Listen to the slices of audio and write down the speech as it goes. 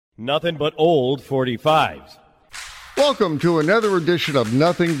Nothing but old 45s. Welcome to another edition of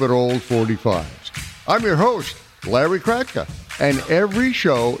Nothing But Old 45s. I'm your host, Larry Kratka, and every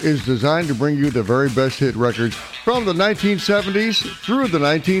show is designed to bring you the very best hit records from the 1970s through the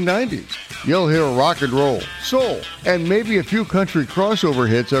 1990s. You'll hear rock and roll, soul, and maybe a few country crossover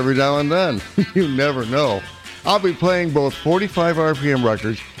hits every now and then. You never know. I'll be playing both 45 RPM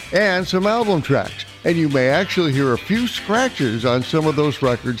records and some album tracks, and you may actually hear a few scratches on some of those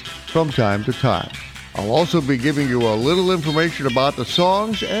records from time to time. I'll also be giving you a little information about the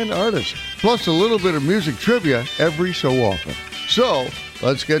songs and artists, plus a little bit of music trivia every so often. So,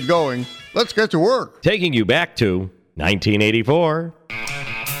 let's get going. Let's get to work. Taking you back to 1984.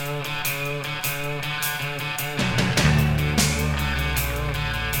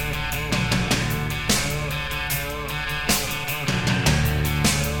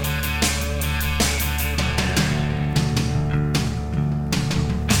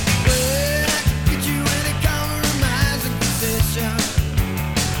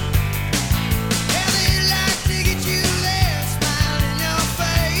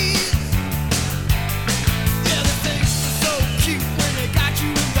 Cute when they got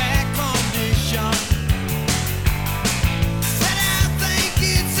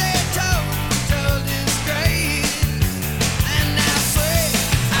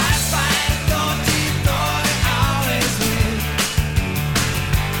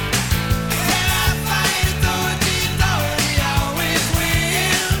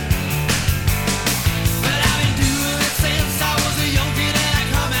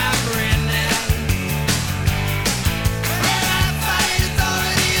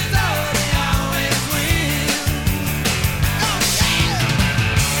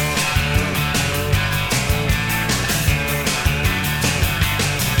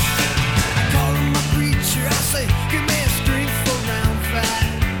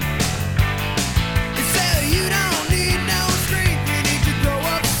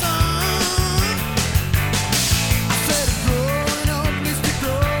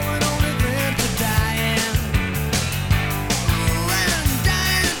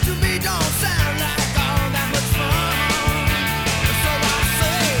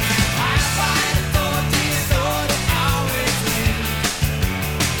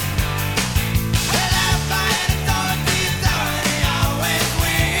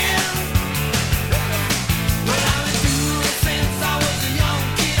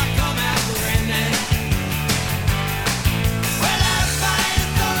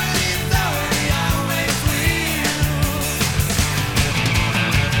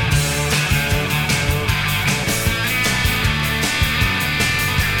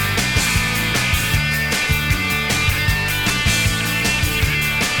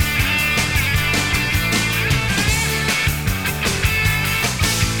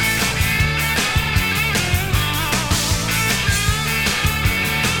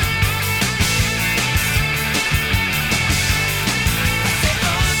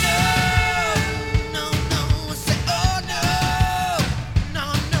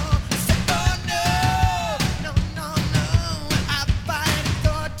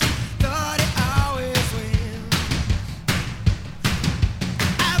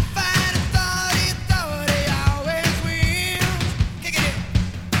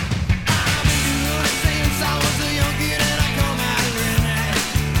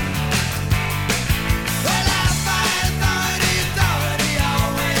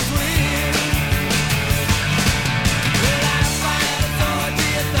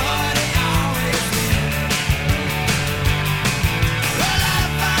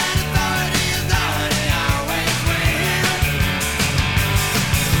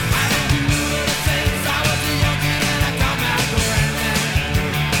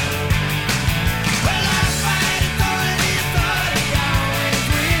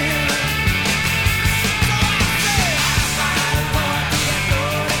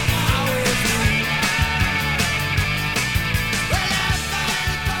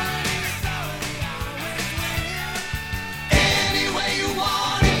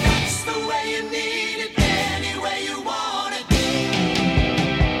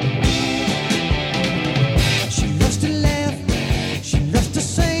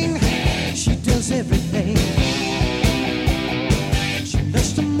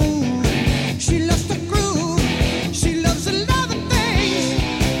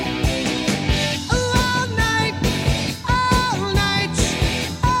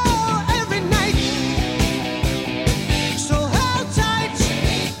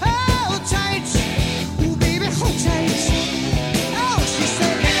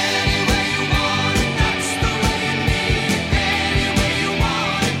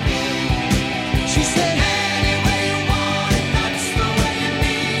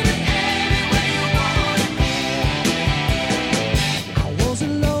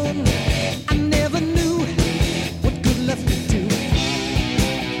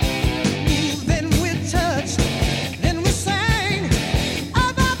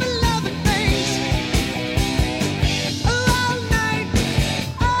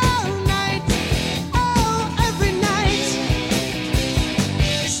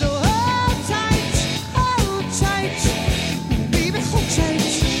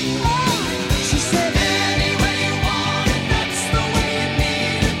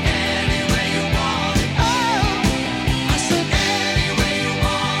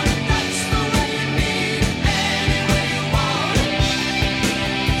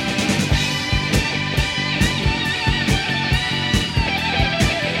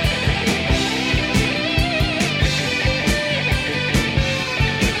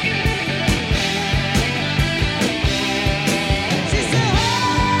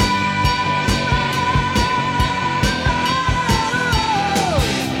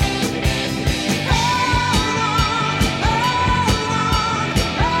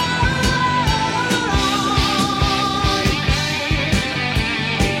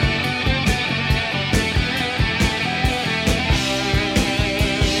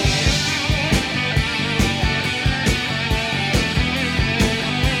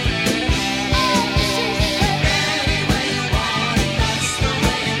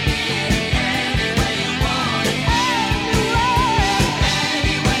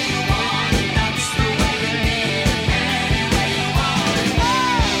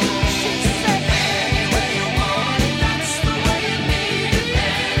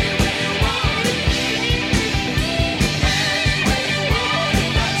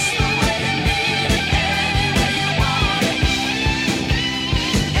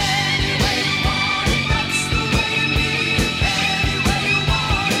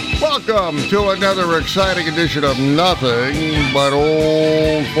Welcome to another exciting edition of Nothing But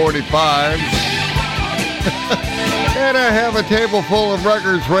Old 45s. And I have a table full of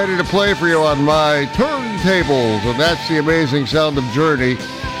records ready to play for you on my turntables. And that's the amazing sound of Journey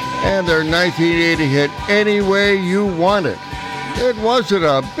and their 1980 hit, Any Way You Want It. It wasn't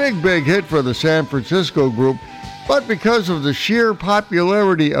a big hit for the San Francisco group, but because of the sheer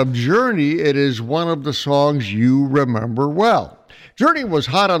popularity of Journey, it is one of the songs you remember well. Journey was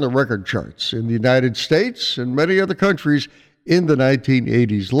hot on the record charts in the United States and many other countries in the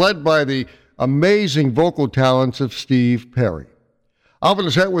 1980s, led by the amazing vocal talents of Steve Perry. Off in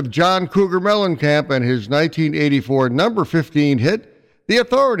the set with John Cougar Mellencamp and his 1984 number 15 hit, The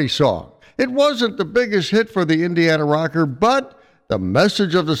Authority Song. It wasn't the biggest hit for the Indiana rocker, but the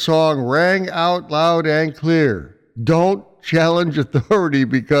message of the song rang out loud and clear. Don't challenge authority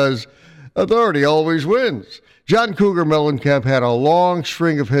because authority always wins. John Cougar Mellencamp had a long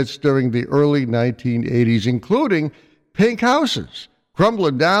string of hits during the early 1980s, including Pink Houses,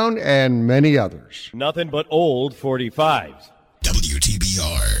 Crumbling Down, and many others. Nothing but old 45s.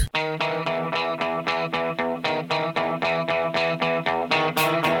 WTBR.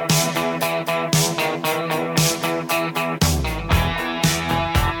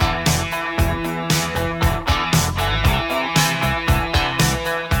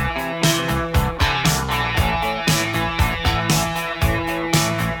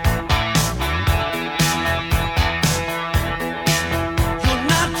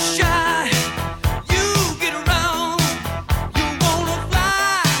 You get around, you wanna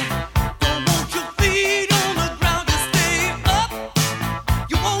fly.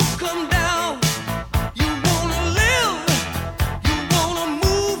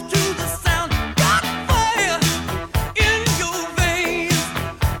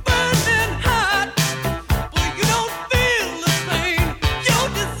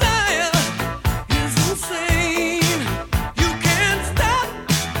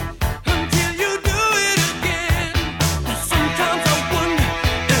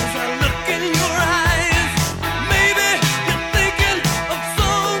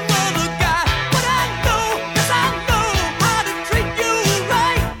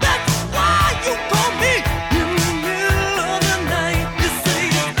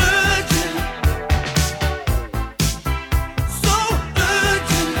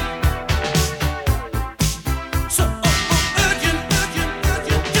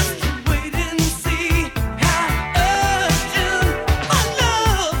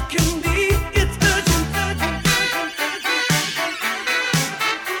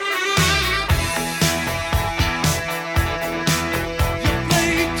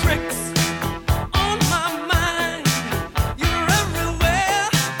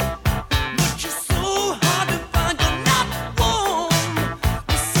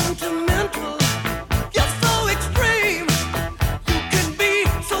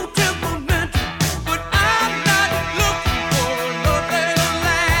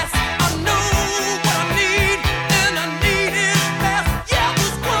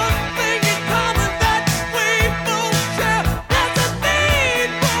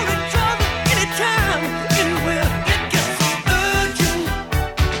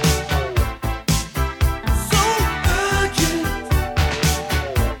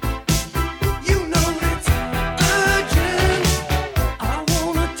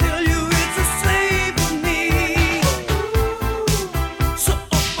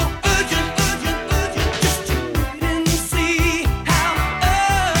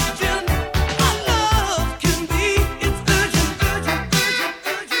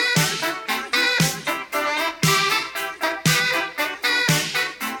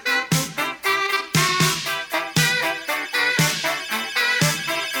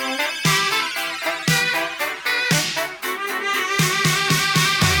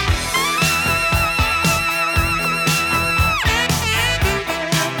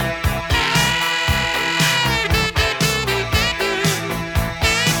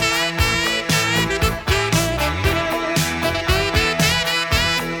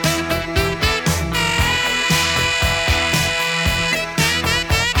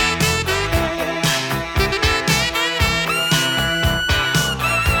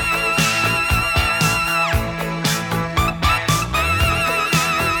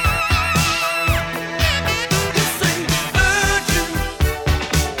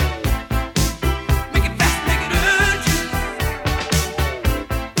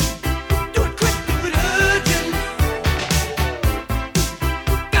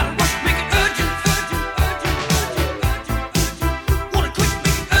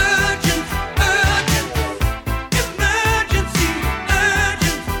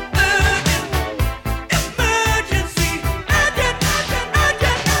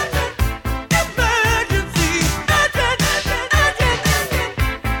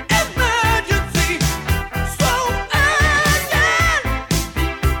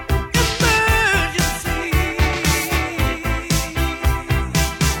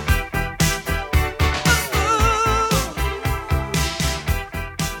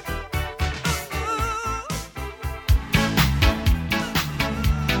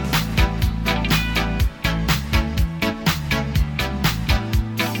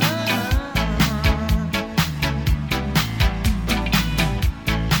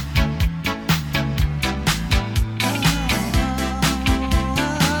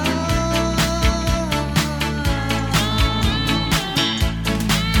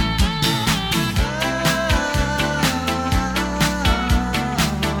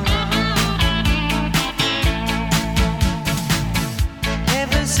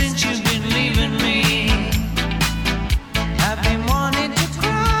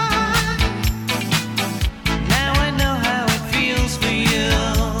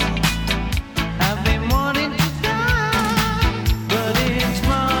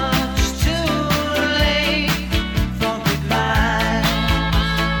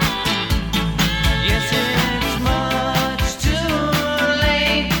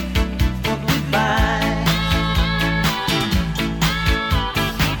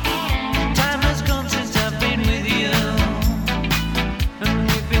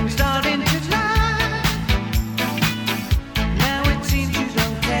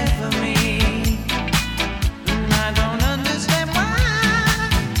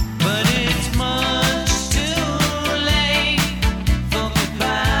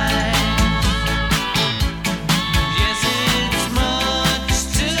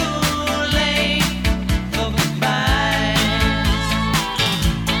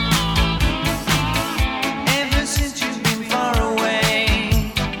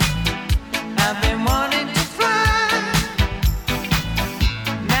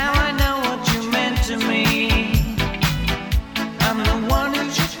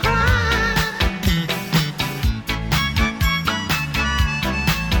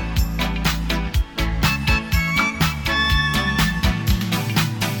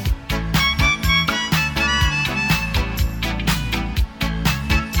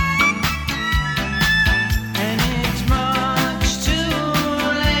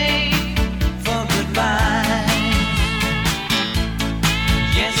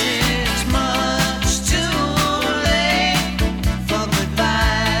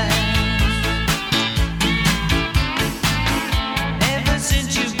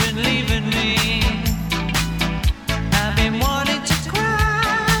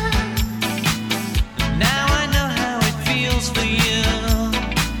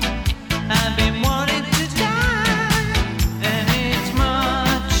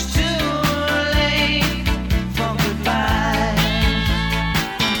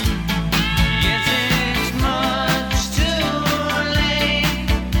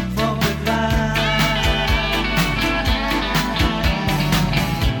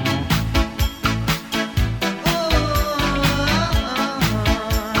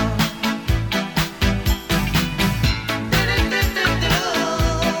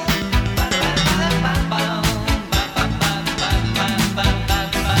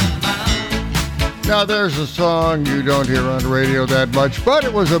 Now, there's a song you don't hear on the radio that much, but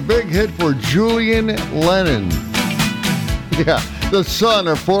it was a big hit for Julian Lennon. Yeah, the son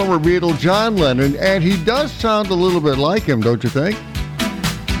of former Beatle John Lennon, and he does sound a little bit like him, don't you think?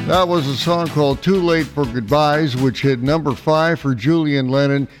 That was a song called Too Late for Goodbyes, which hit number 5 for Julian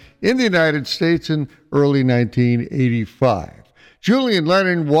Lennon in the United States in early 1985. Julian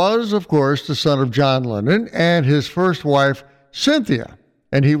Lennon was, of course, the son of John Lennon and his first wife, Cynthia,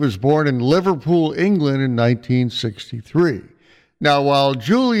 and he was born in Liverpool, England in 1963. Now, while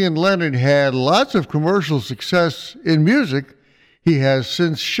Julian Lennon had lots of commercial success in music, he has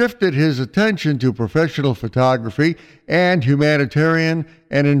since shifted his attention to professional photography and humanitarian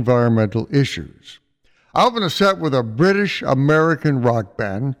and environmental issues. I open a set with a British-American rock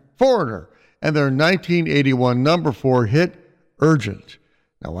band, Foreigner, and their 1981 number 4 hit, Urgent.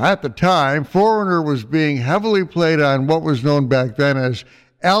 Now, at the time, Foreigner was being heavily played on what was known back then as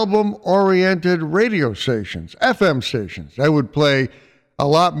album-oriented radio stations, FM stations. They would play a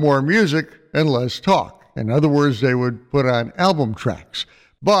lot more music and less talk. In other words, they would put on album tracks.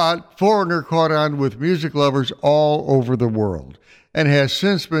 But Foreigner caught on with music lovers all over the world and has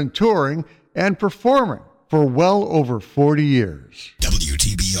since been touring and performing for well over 40 years.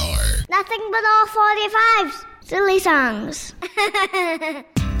 WTBR. Nothing but all 45s. Silly songs.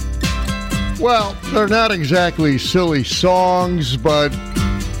 Well, they're not exactly silly songs, but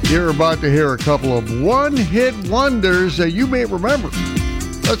you're about to hear a couple of one-hit wonders that you may remember.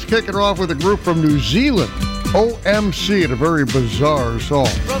 Let's kick it off with a group from New Zealand, OMC, and a very bizarre song.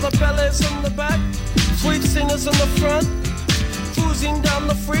 Brother Bellas in the back, sweet singers in the front, cruising down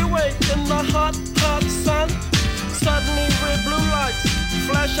the freeway in the hot, hot sun. Suddenly red blue lights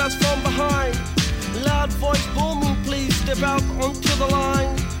flash us from behind. Loud voice booming, please step out onto the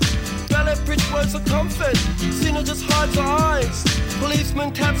line. Ballet bridge words of comfort, Cena just hides her eyes.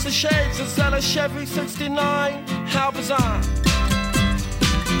 Policeman taps the shades, is that a Chevy 69? How bizarre.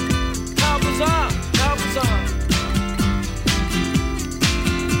 How bizarre, how bizarre.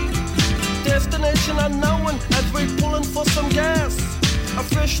 Destination unknown as we're pulling for some gas.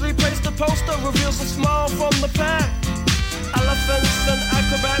 Officially placed a poster, reveals a smile from the pack. Elephants and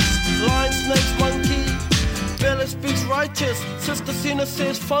acrobats, lion, snakes, monkey. Bella speaks righteous, Sister Cena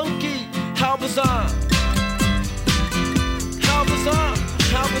says funky. How bizarre. How bizarre,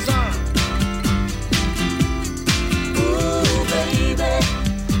 how bizarre. Ooh, baby.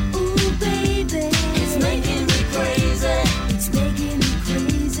 Ooh, baby. It's making me crazy. It's making me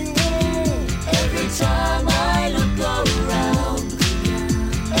crazy. Every time I look around.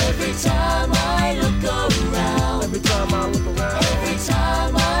 Every time I look around. Every time I look around. Every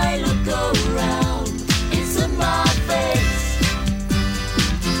time I look around. It's in my face.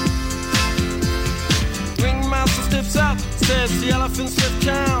 Ringmaster stiffs up, says the elephants live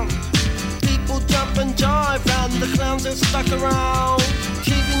town. People jump and jive and the clowns are stuck around.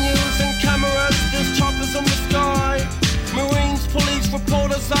 TV news and cameras, there's choppers in the sky. Marines, police,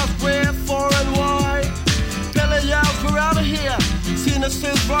 reporters ask where, for and why. Bella yells, we're out of here. Cena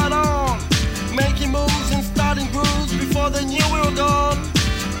says right on. Making moves and starting grooves before they knew we were gone.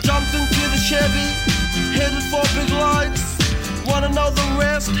 Jumped into the Chevy, headed for big lights. Wanna know the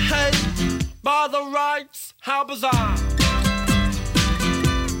rest? Hey, by the rights. How bizarre.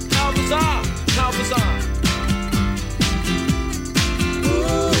 How bizarre, how bizarre.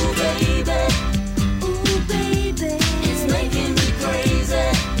 Ooh, baby. Ooh, baby. It's making me crazy.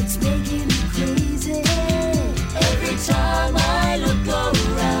 It's making me crazy. Every time I look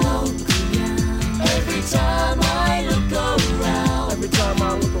around. Every time I look around. Every time I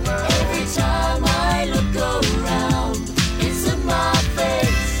look around. Every time I look around. It's in my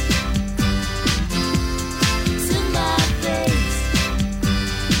face. It's in my face.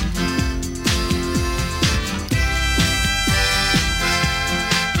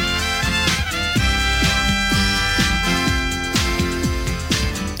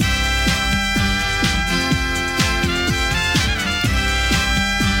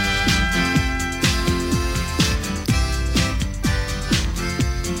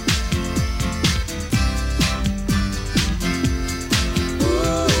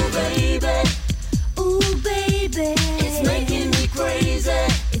 Ooh, baby. Ooh, baby. It's making me crazy.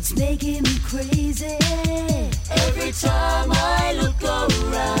 It's making me crazy. Every time I look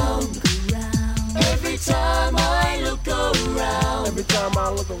around. Every time I look around. Every time I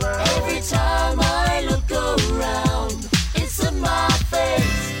look around. Every time I look around. It's in my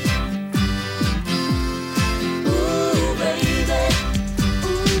face. Ooh, baby.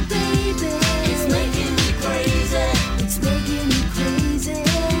 Ooh, baby. It's making me crazy. It's making me crazy.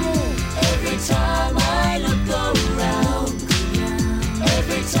 Every time I look around.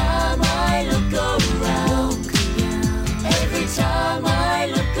 Every time I look around.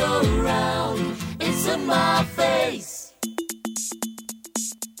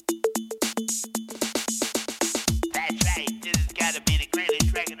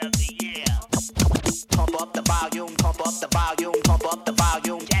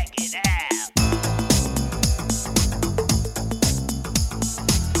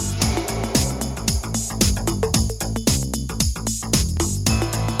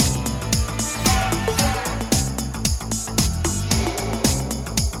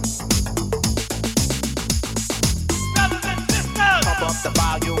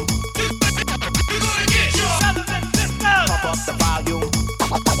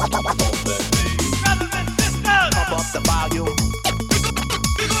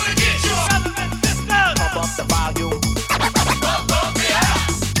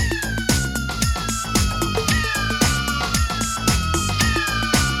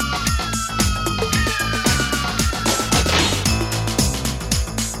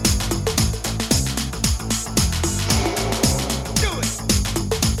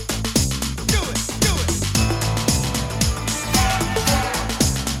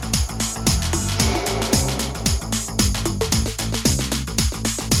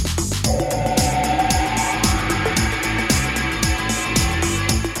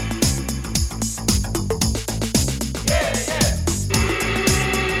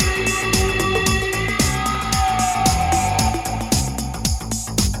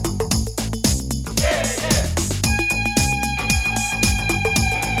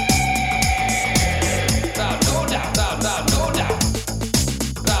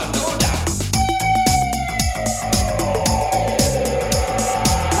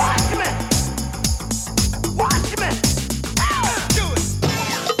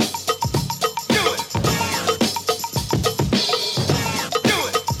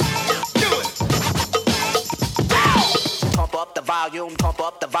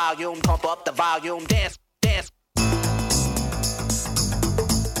 the volume, pump up the volume, dance, dance.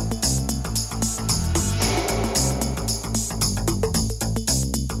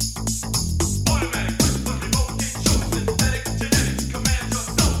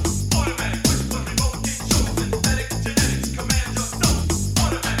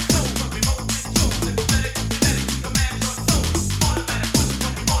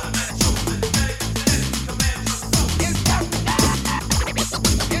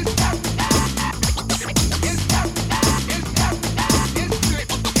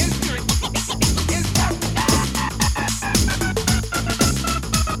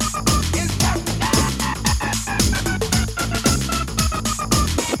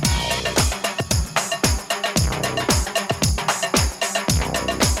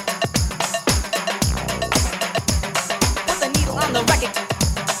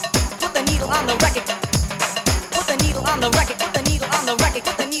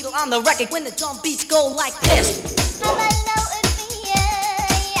 When the drum beats go like this.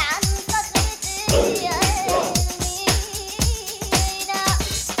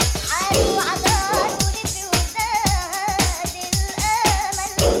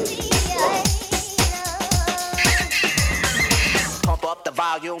 Pump up the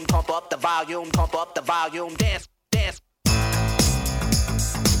volume, pump up the volume, pump up the volume, dance, dance.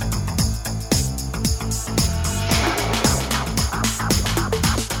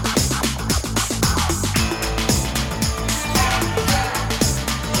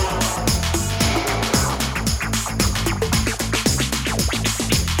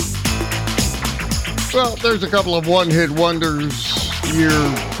 Well, there's a couple of one-hit wonders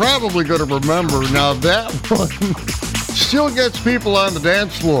you're probably going to remember. Now, that one still gets people on the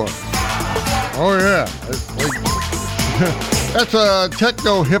dance floor. Oh, yeah. That's a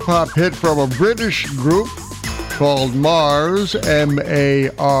techno-hip-hop hit from a British group called Mars,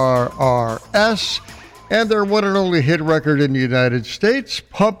 M-A-R-R-S, and their one and only hit record in the United States,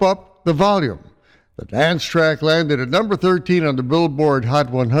 Pump Up the Volume. The dance track landed at number 13 on the Billboard Hot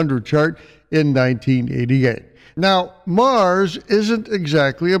 100 chart in 1988. Now, Mars isn't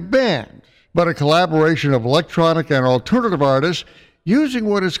exactly a band, but a collaboration of electronic and alternative artists using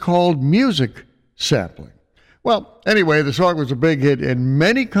what is called music sampling. Well, anyway, the song was a big hit in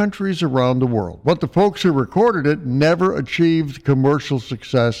many countries around the world, but the folks who recorded it never achieved commercial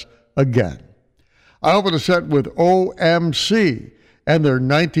success again. I opened the set with OMC and their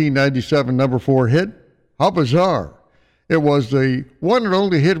 1997 number 4 hit, How Bizarre. It was the one and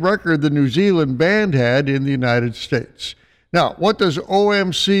only hit record the New Zealand band had in the United States. Now, what does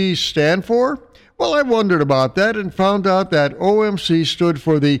OMC stand for? Well, I wondered about that and found out that OMC stood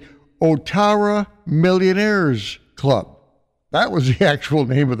for the Otara Millionaires Club. That was the actual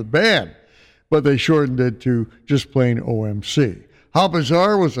name of the band, but they shortened it to just plain OMC. How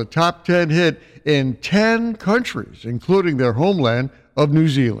Bizarre was a top 10 hit in 10 countries, including their homeland of New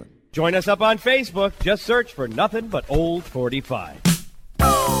Zealand. Join us up on Facebook. Just search for Nothing But Old 45.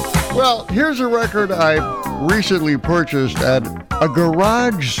 Well, here's a record I recently purchased at a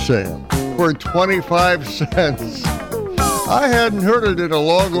garage sale for 25 cents. I hadn't heard it in a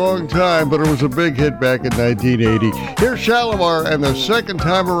long, long time, but it was a big hit back in 1980. Here's Shalimar and the second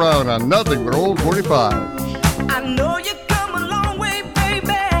time around on Nothing But Old 45. I know you come a long way, baby,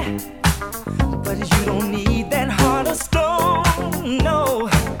 but you don't need that heart of stone, no.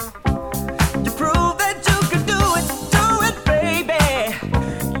 You prove that you can do it, baby.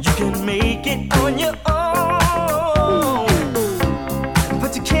 You can make it on your own,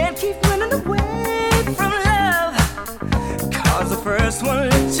 but you can't keep running away from love, 'cause the first one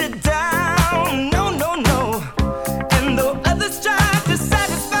let you down, no, no, no. And though others try to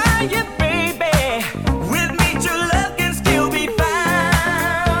satisfy you, baby, with me true love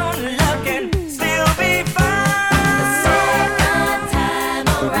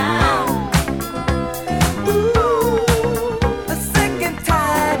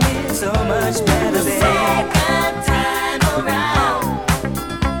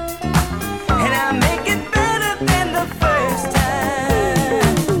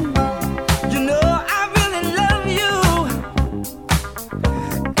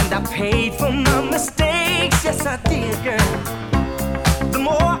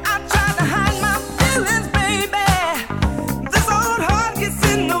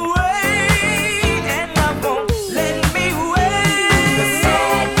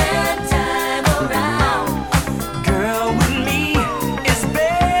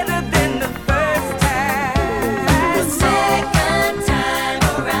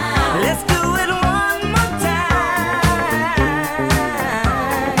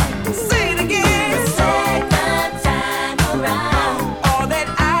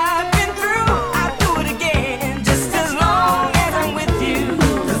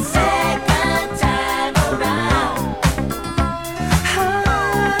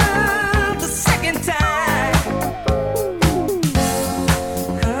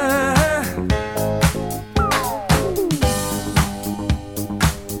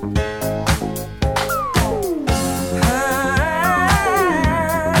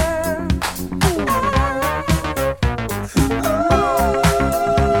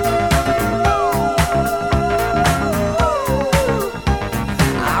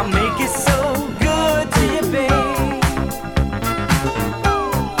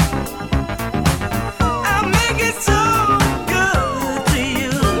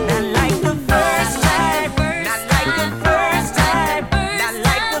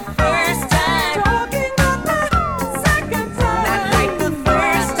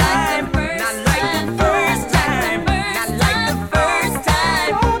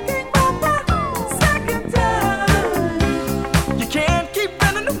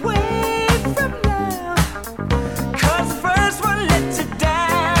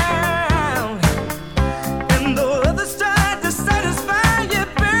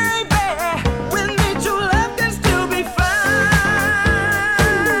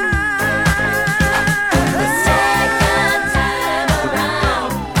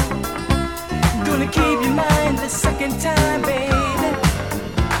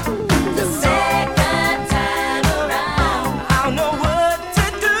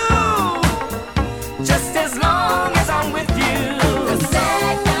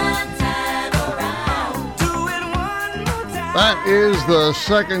the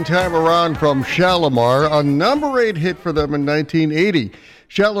second time around from Shalimar, a number 8 hit for them in 1980.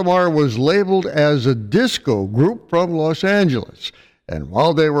 Shalimar was labeled as a disco group from Los Angeles. And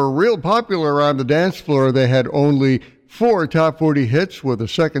while they were real popular on the dance floor, they had only 4 top 40 hits, with the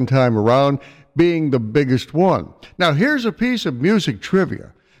second time around being the biggest one. Now, here's a piece of music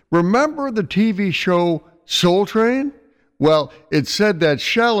trivia. Remember the TV show Soul Train? Well, it's said that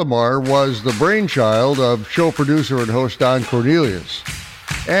Shalimar was the brainchild of show producer and host Don Cornelius.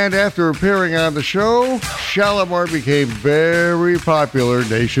 And after appearing on the show, Shalimar became very popular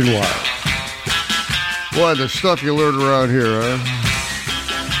nationwide. Boy, the stuff you learn around here, huh?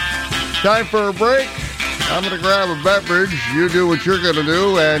 Time for a break. I'm going to grab a beverage. You do what you're going to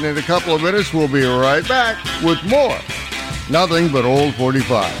do, and in a couple of minutes, we'll be right back with more Nothing But Old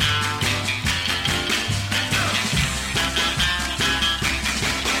 45.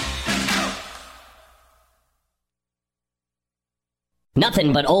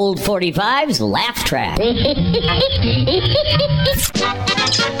 Nothing but old 45's laugh track. When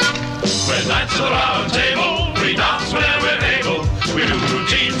nights at the round table, we dance whenever we're able. We do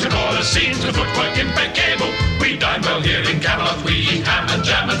routines, we call the scenes, the footwork impeccable. We dine well here in Camelot, we eat ham and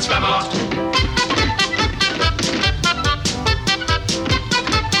jam and spam a lot.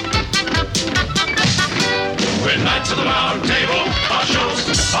 When nights at the round table, our shows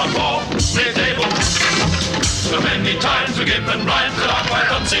are for mid-table. So many times we give and rhymes that are quite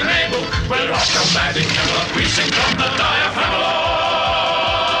unsingable. We're rock so bad in Camelot, we sing from the diaphragm.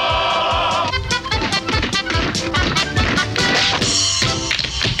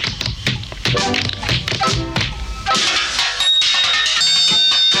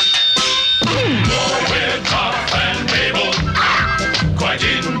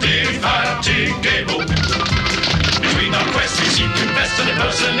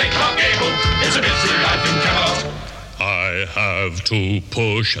 I have to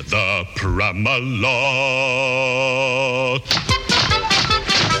push the Pramalot.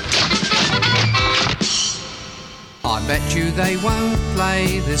 I bet you they won't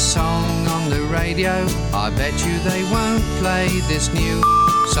play this song on the radio. I bet you they won't play this new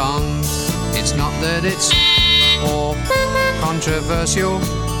song. It's not that it's or controversial,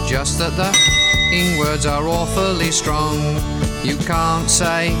 just that the words are awfully strong. You can't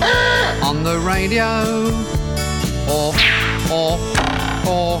say on the radio or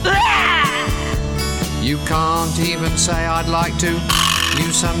you can't even say I'd like to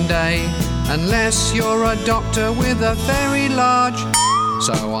you someday, unless you're a doctor with a very large.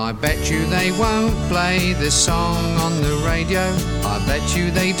 So I bet you they won't play this song on the radio. I bet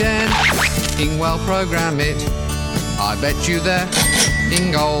you they daren't well program it. I bet you their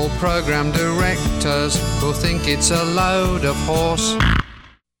old program directors will think it's a load of horse.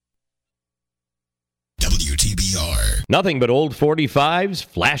 WTBR. Nothing but old 45s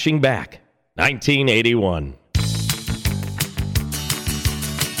flashing back. 1981.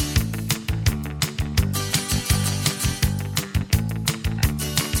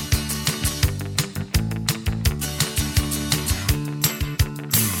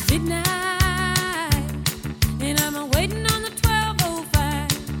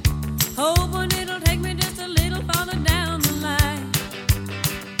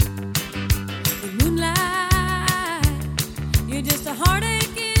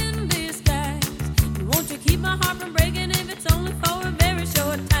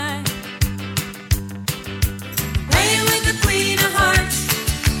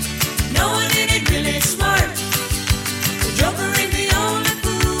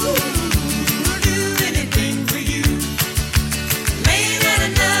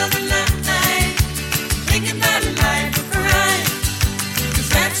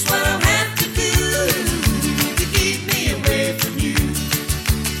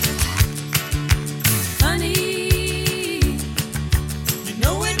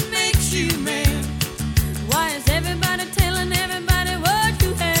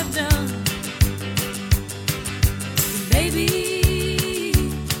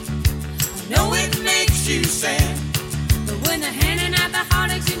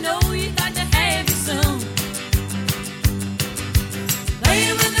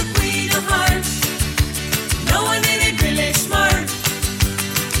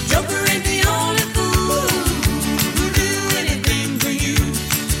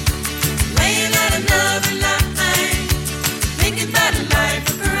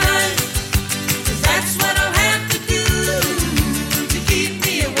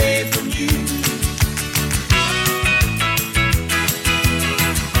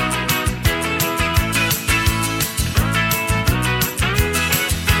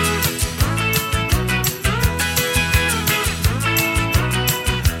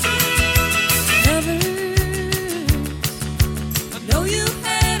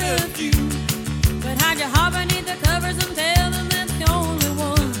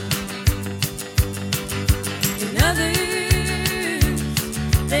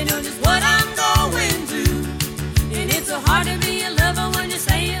 They know just what I'm going through. And it's so hard to be a lover when you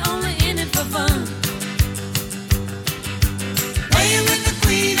say you're only in it for fun. Playing with the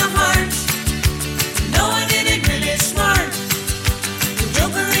queen of hearts, knowing it ain't really smart. The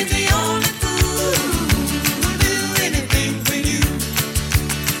joker ain't the only fool who'll do anything for you.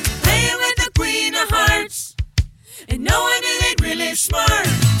 Playing with the queen of hearts, and knowing it ain't really smart.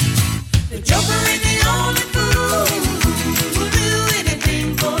 The joker ain't the only fool who'll do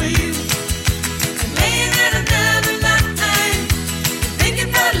anything for you. And laying at a dime in my time, and thinking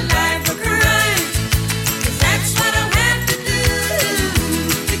about life or crime, 'cause that's what I'll have to do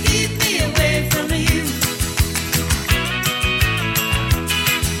to keep me away from you.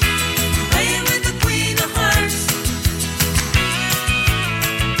 Playing with the queen of hearts,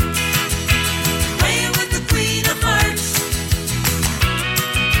 playing with the queen of hearts,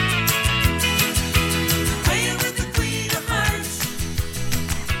 playing with the queen of hearts.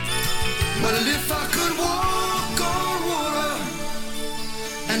 Well, if I could walk on water,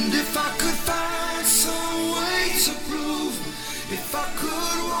 and if I could find some way to prove, if I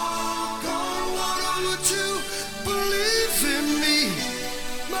could walk on water, would you believe in me?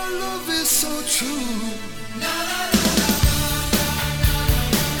 My love is so true.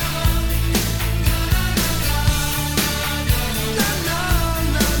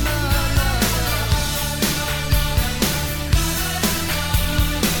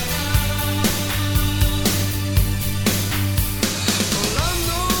 Well, I'm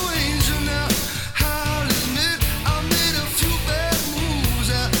no angel now, I'll admit I made a few bad moves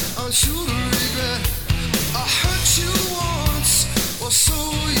that I'm sure to regret. I hurt you once, or so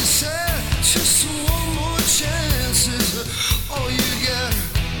you said. Just one more chance is all you get.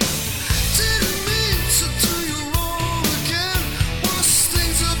 Didn't mean to do you wrong again. Worse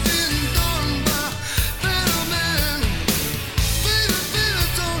things have been done by better men. Baby, baby,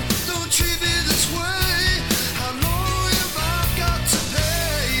 don't treat me this way. How long have I got to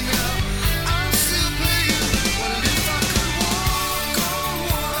pay now? I'm still paying. Well, if I could walk on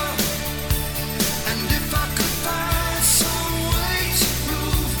water, and if I could find some way to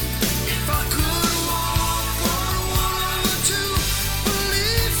prove, if I could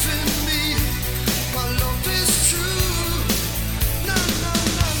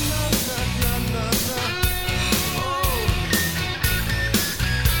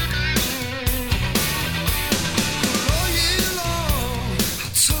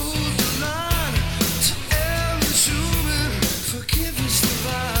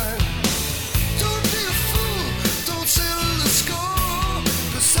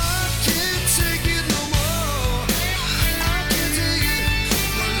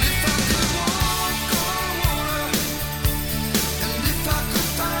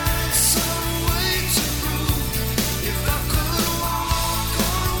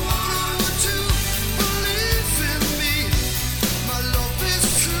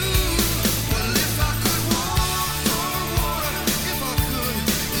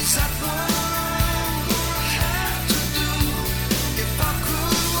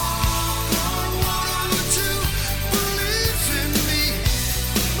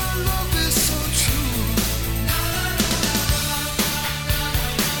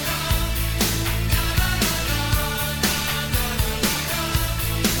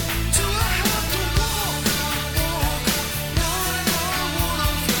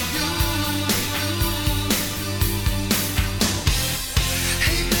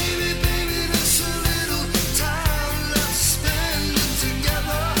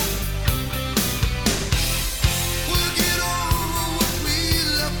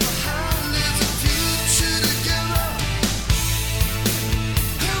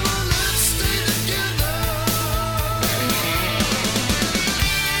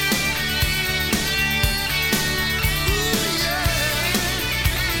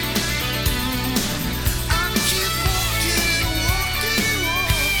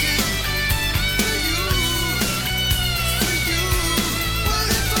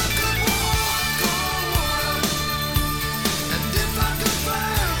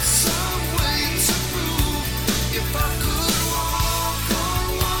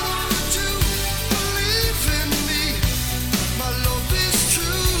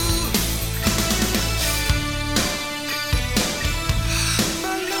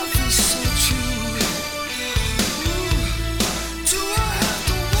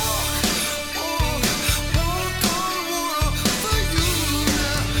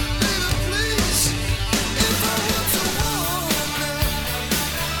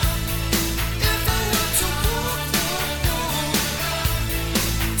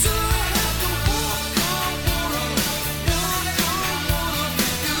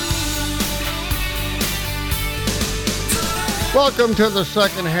Welcome to the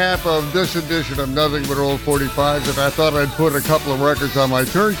second half of this edition of Nothing But Old 45s. And I thought I'd put a couple of records on my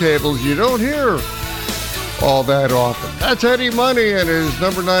turntables you don't hear all that often. That's Eddie Money and his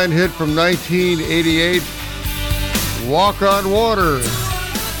number 9 hit from 1988, Walk on Water.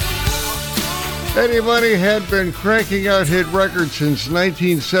 Eddie Money had been cranking out hit records since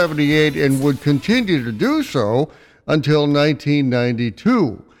 1978 and would continue to do so until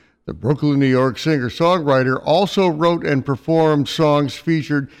 1992. The Brooklyn, New York singer-songwriter also wrote and performed songs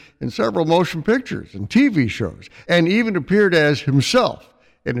featured in several motion pictures and TV shows, and even appeared as himself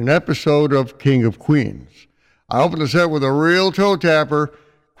in an episode of King of Queens. I opened the set with a real toe tapper,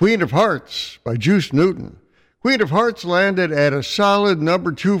 Queen of Hearts by Juice Newton. Queen of Hearts landed at a solid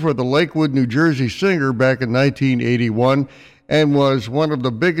number 2 for the Lakewood, New Jersey singer back in 1981 and was one of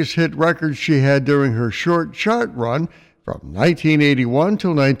the biggest hit records she had during her short chart run from 1981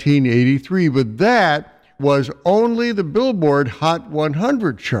 till 1983, but that was only the Billboard Hot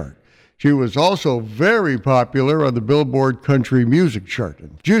 100 chart. She was also very popular on the Billboard Country Music chart.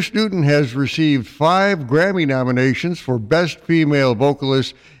 Juice Newton has received 5 Grammy nominations for Best Female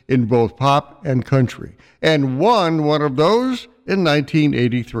Vocalist in both pop and country, and won one of those in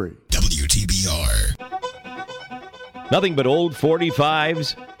 1983. WTBR. Nothing but old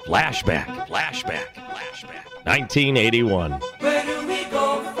 45s. Flashback. 1981. Where do we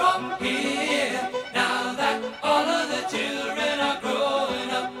go from here now that all of the children are growing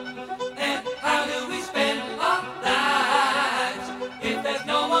up? And how do we spend our lives if there's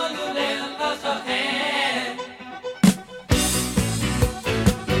no one to lend us a hand?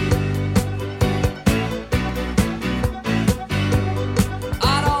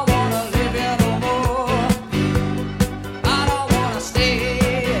 I don't wanna live here no more. I don't wanna stay.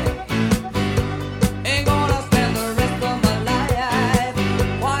 Ain't gonna spend the rest of my life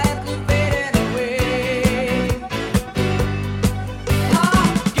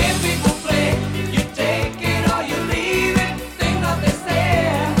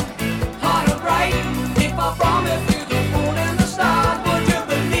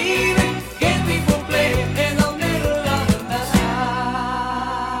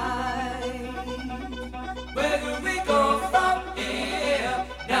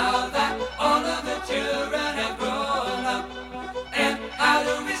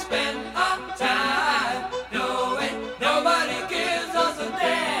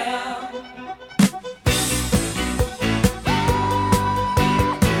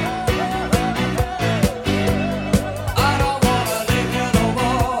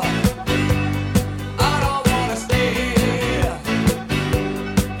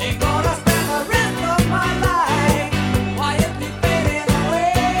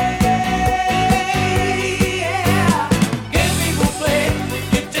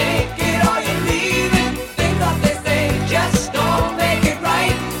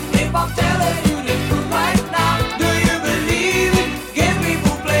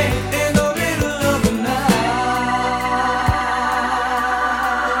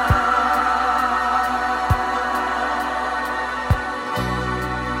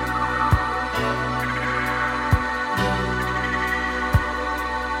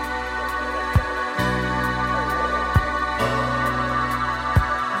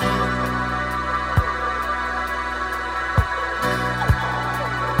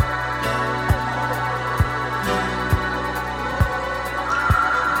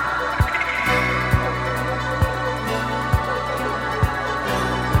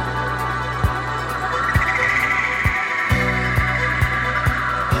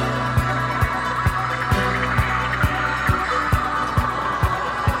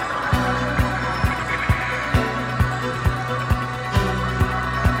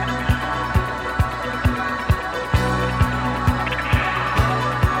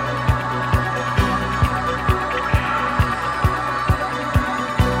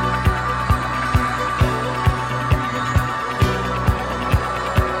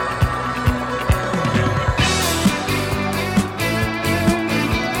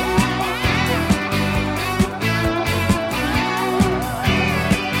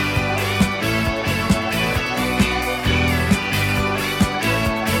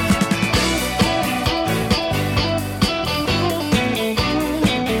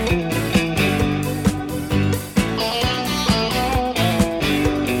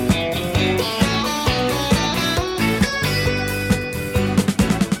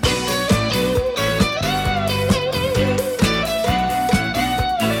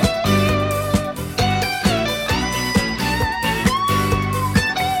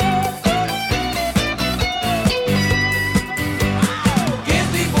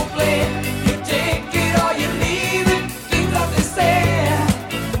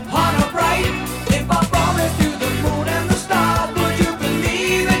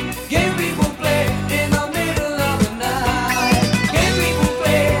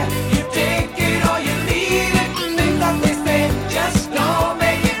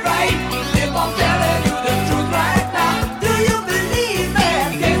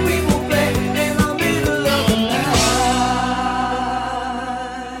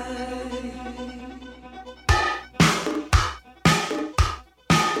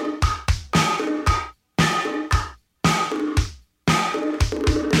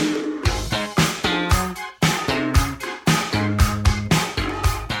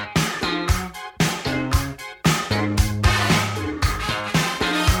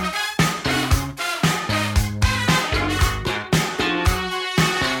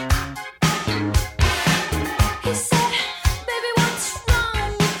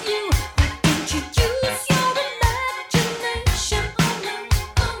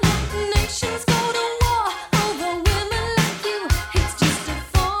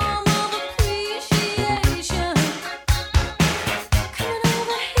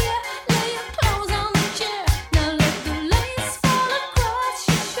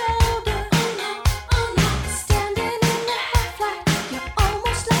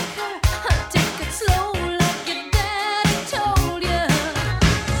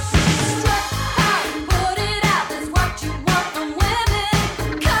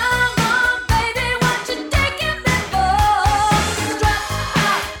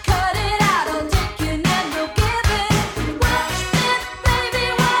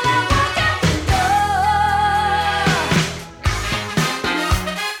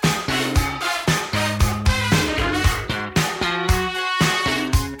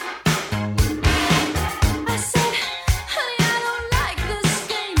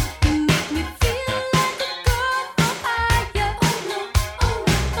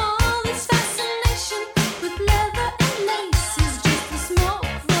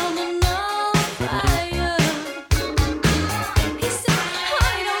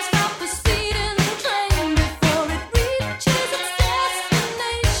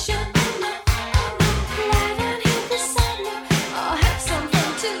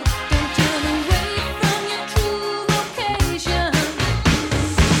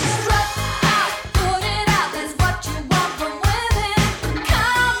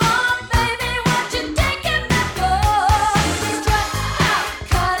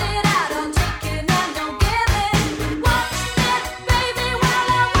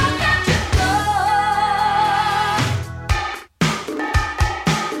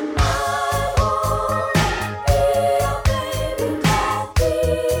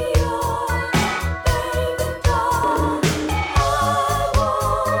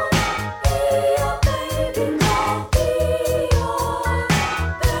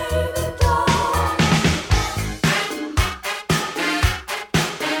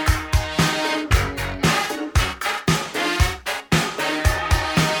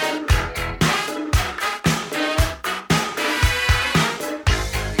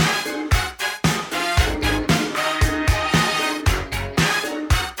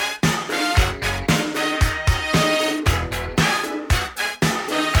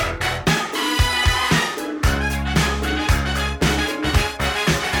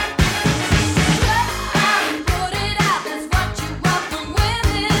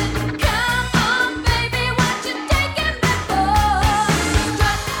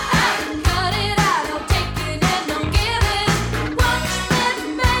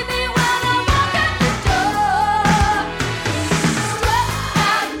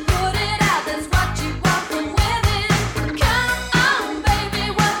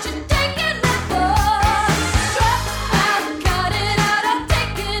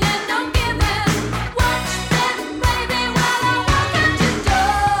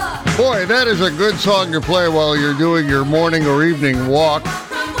That is a good song to play while you're doing your morning or evening walk.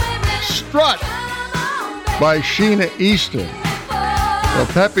 Strut by Sheena Easton. The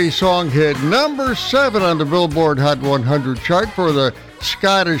peppy song hit number 7 on the Billboard Hot 100 chart for the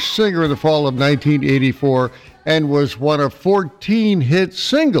Scottish singer in the fall of 1984 and was one of 14 hit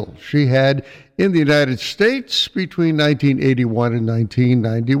singles she had in the United States between 1981 and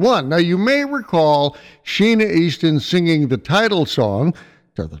 1991. Now, you may recall Sheena Easton singing the title song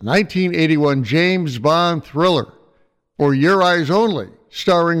to the 1981 James Bond thriller, For Your Eyes Only,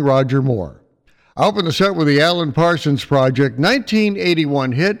 starring Roger Moore. I opened the set with the Alan Parsons Project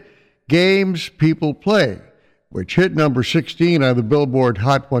 1981 hit, Games People Play, which hit number 16 on the Billboard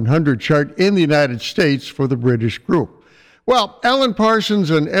Hot 100 chart in the United States for the British group. Well, Alan Parsons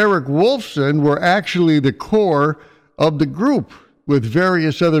and Eric Wolfson were actually the core of the group, with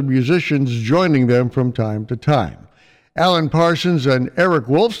various other musicians joining them from time to time. Alan Parsons and Eric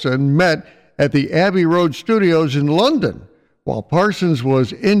Wolfson met at the Abbey Road Studios in London, while Parsons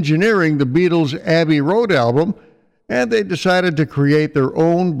was engineering the Beatles' Abbey Road album, and they decided to create their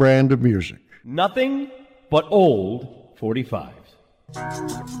own brand of music. Nothing but old 45s.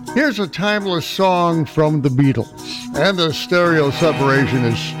 Here's a timeless song from the Beatles, and the stereo separation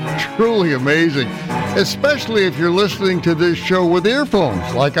is truly amazing, especially if you're listening to this show with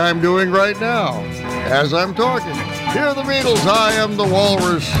earphones, like I'm doing right now, as I'm talking. Here are the Beatles, I Am the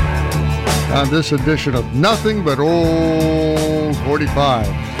Walrus, on this edition of Nothing But Old 45.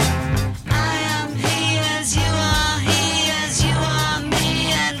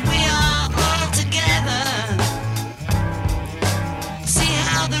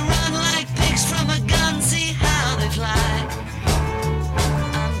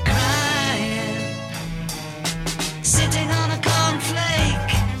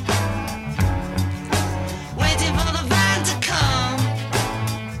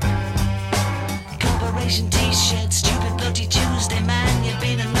 T-shirt, stupid bloody Tuesday, man. You've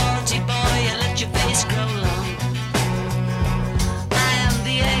been a naughty boy, you let your face grow long. I am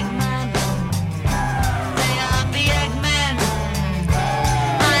the Eggman, they are the Eggmen.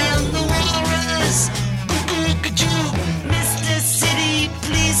 I am the Walrus, Cuckoo-Cuckoo, Mr. City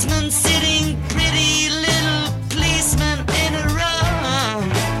Policeman, sitting pretty little policeman in a row.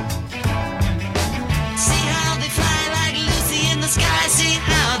 See how they fly like Lucy in the sky, see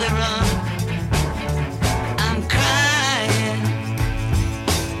how they run.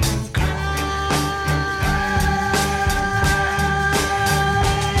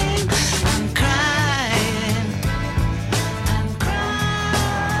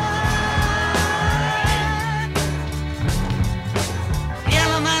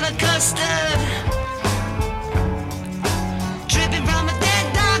 Dripping from a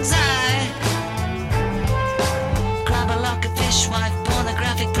dead dog's eye. Grab a lock of fishwife,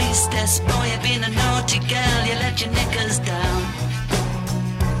 pornographic priestess. Boy, you've been a naughty girl, you let your knickers down.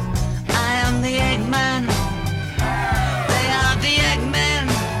 I am the Eggman, they are the Eggmen.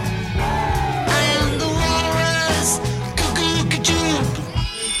 I am the Walrus, Cuckoo-Cuckoo.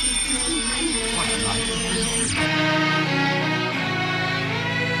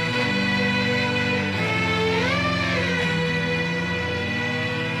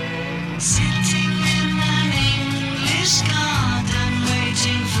 Sitting in an English garden,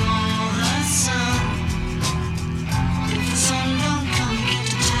 waiting for the sun. If the sun don't come, you get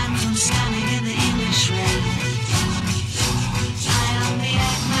a tan from standing in the English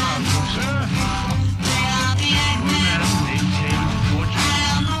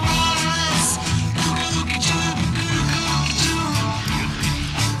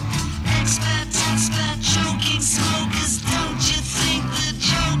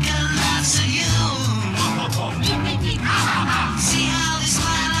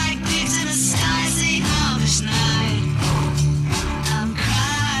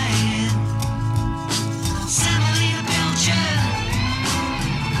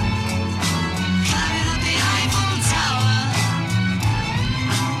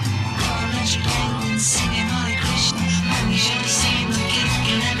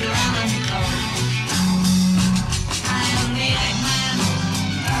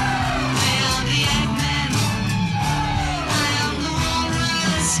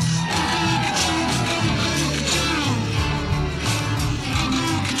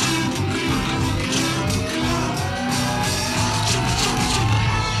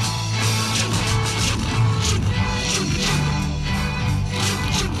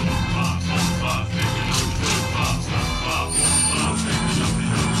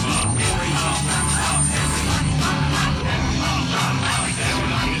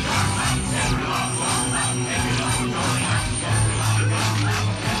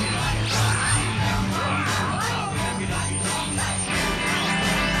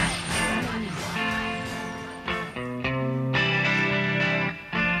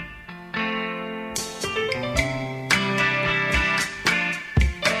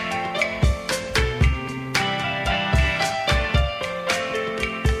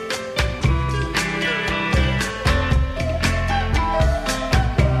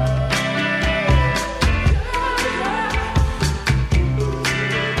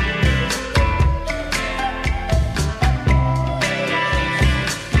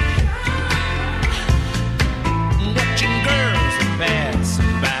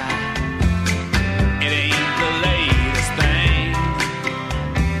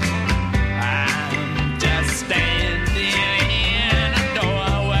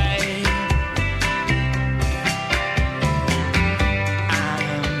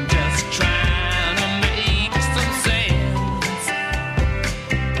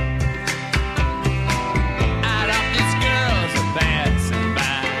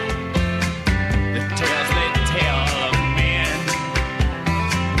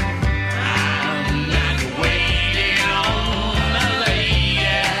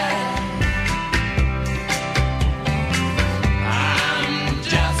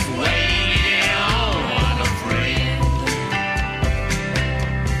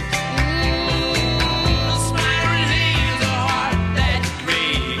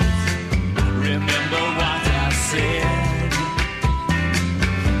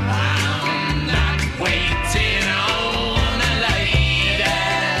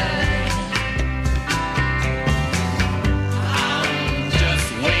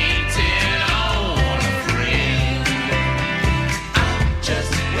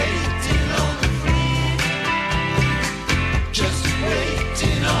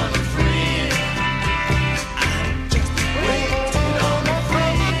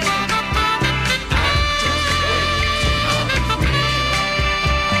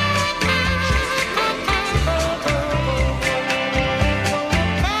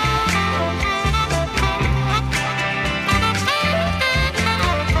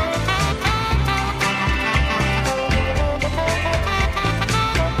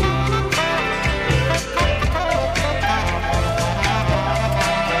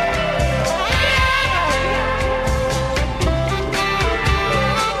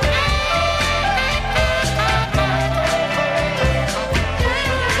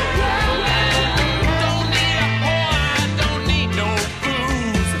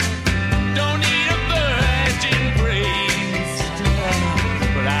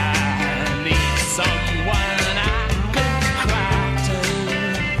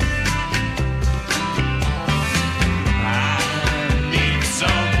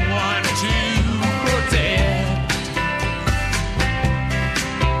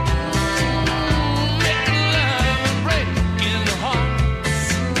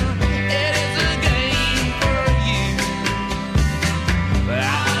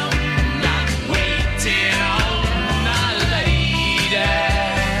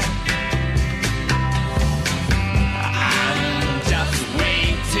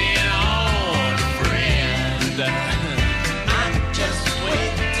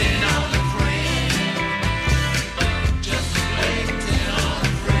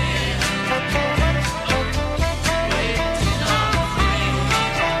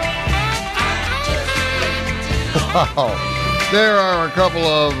Wow. There are a couple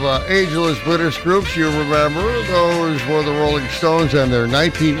of ageless British groups you remember. Those were the Rolling Stones and their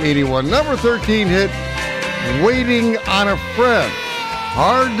 1981 number 13 hit, Waiting on a Friend.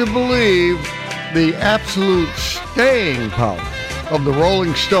 Hard to believe the absolute staying power of the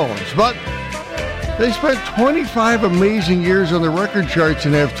Rolling Stones, but they spent 25 amazing years on the record charts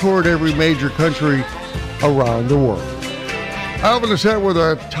and have toured every major country around the world. I open the set with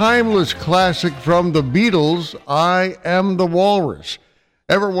a timeless classic from the Beatles, I Am the Walrus.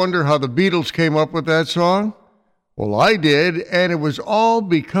 Ever wonder how the Beatles came up with that song? Well, I did, and it was all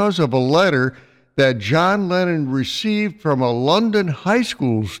because of a letter that John Lennon received from a London high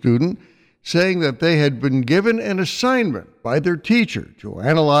school student saying that they had been given an assignment by their teacher to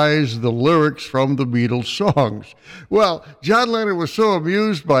analyze the lyrics from the Beatles songs. Well, John Lennon was so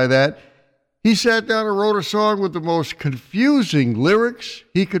amused by that, he sat down and wrote a song with the most confusing lyrics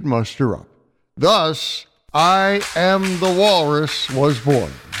he could muster up. Thus, I Am the Walrus was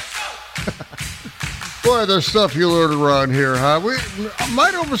born. Boy, the stuff you learn around here, huh? We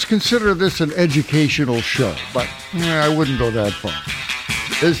might almost consider this an educational show, but I wouldn't go that far.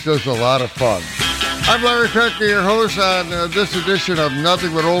 It's just a lot of fun. I'm Larry Kratka, your host on this edition of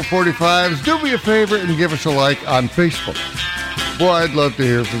Nothing But Old 45s. Do me a favor and give us a like on Facebook. Boy, I'd love to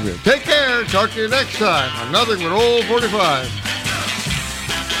hear from you. Take care. Talk to you next time on Nothing But Old 45.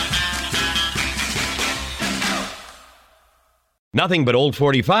 Nothing But Old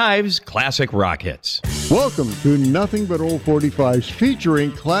 45s, classic rock hits. Welcome to Nothing But Old 45s,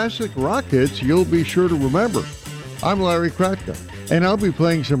 featuring classic rock hits you'll be sure to remember. I'm Larry Kratka, and I'll be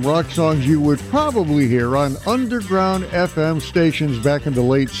playing some rock songs you would probably hear on underground FM stations back in the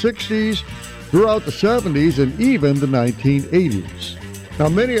late 60s, throughout the 70s, and even the 1980s. Now,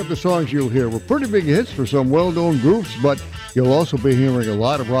 many of the songs you'll hear were pretty big hits for some well-known groups, but you'll also be hearing a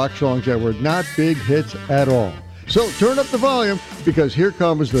lot of rock songs that were not big hits at all. So turn up the volume, because here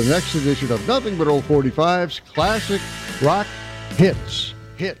comes the next edition of Nothing But Old 45's Classic Rock Hits.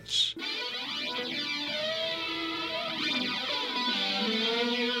 Hits.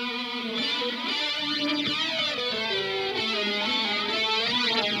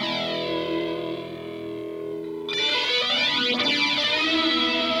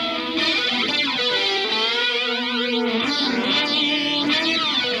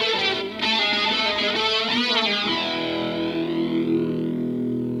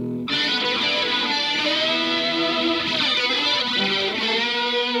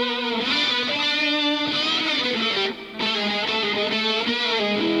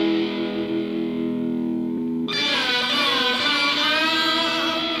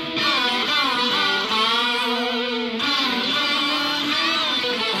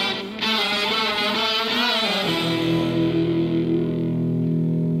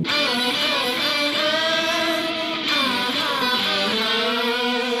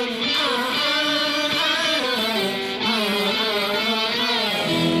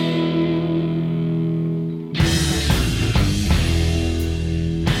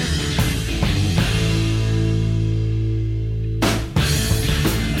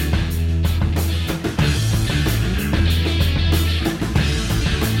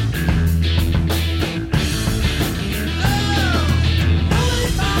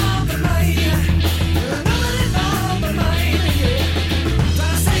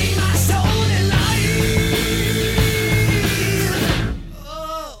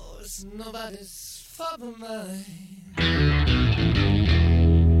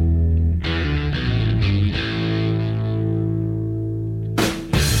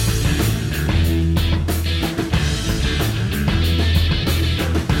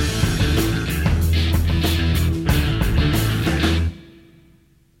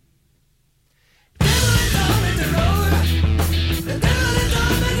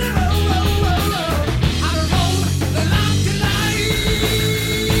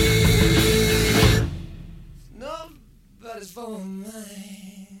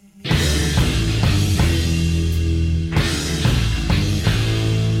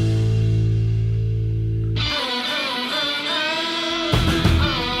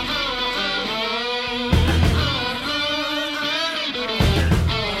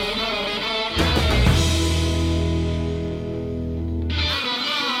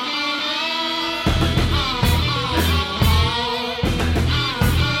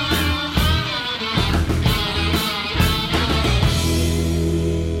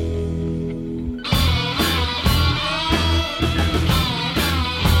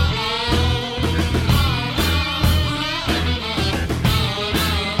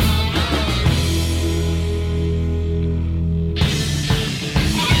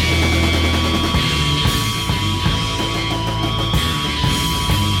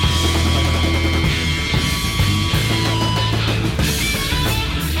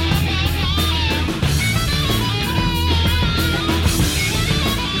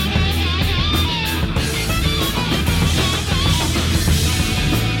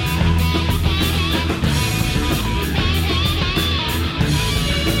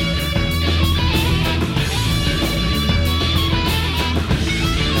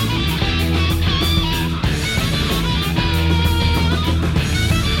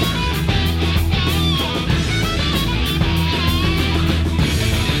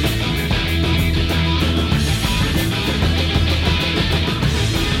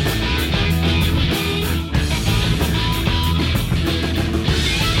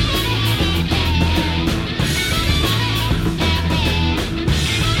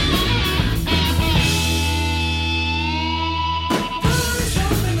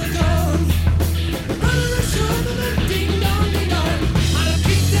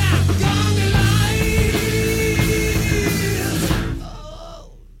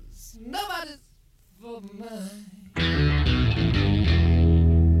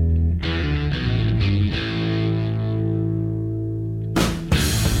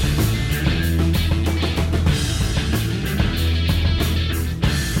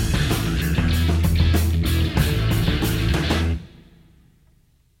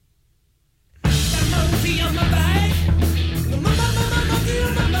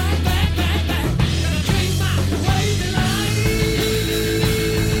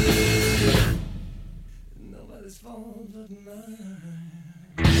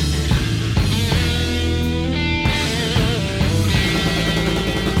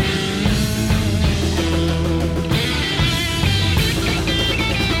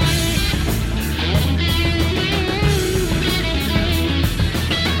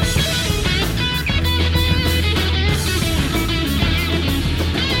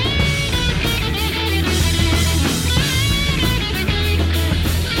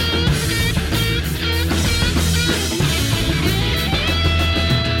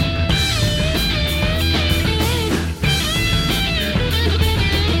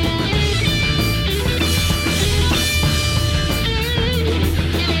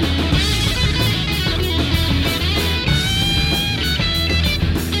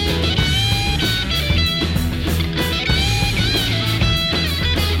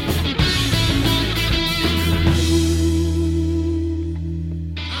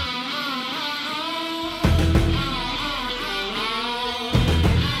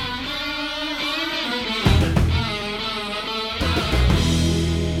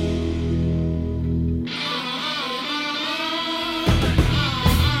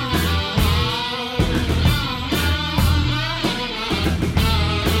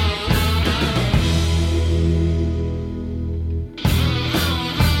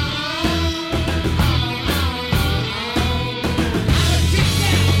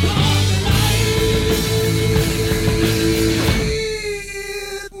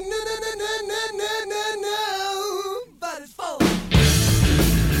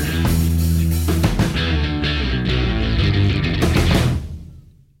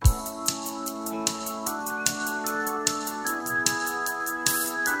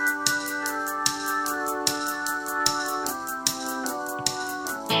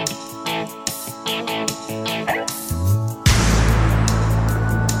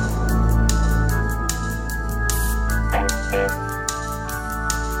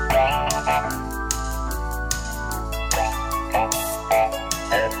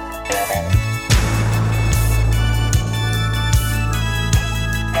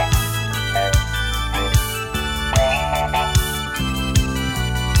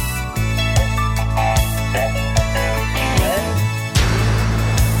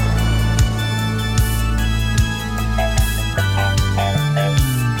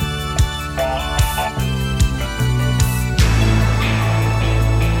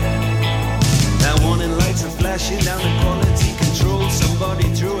 crashing down the quality control. Somebody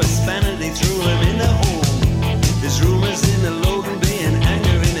threw a spanner, they threw him in the hole. There's rumors in the Logan Bay and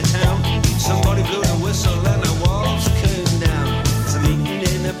anger in the town. Somebody blew the whistle and the walls came down. There's a meeting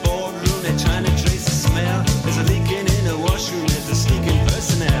in the boardroom, they're trying to trace the smell. There's a leaking in the washroom, there's a sneaking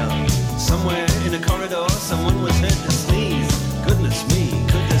personnel. Somewhere in the corridor, someone was heard to sneeze. Goodness me,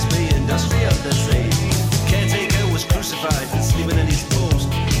 could this be industrial disease? Caretaker was crucified and sleeping in his post,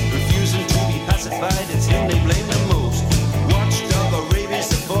 refusing to be pacified. It's him they blame the most. Watchdog or rabies,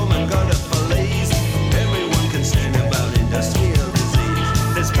 the foreman got a fillets. Everyone concerned about industrial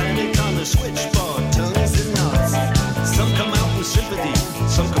disease. There's panic on the switchboard, tongues and knots. Some come out with sympathy,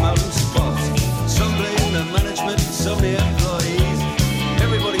 some come out with spots. Some blame the management, some the employees.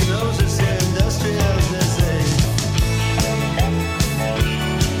 Everybody knows it's the industrial disease.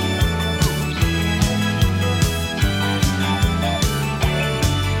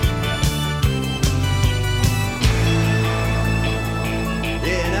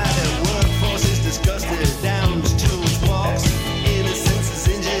 Disgusted, downs, tools, walks. Innocence is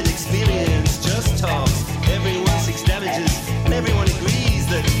injured, experience just talks. Everyone seeks damages, and everyone agrees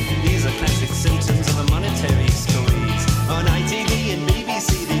that these are classic symptoms of a monetary squeeze. On ITV and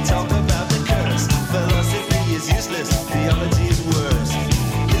BBC, they talk about the curse. Philosophy is useless, theology is worse.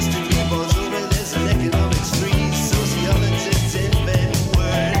 History falls over, there's an economics freeze. Sociologists invent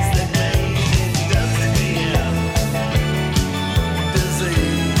words that made industrial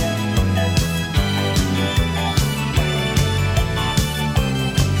disease.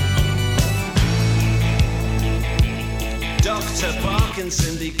 Dr.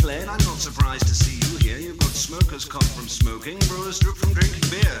 Parkinson declared, I'm not surprised to see you here. You've got smoker's cough from smoking, brewer's drip from drinking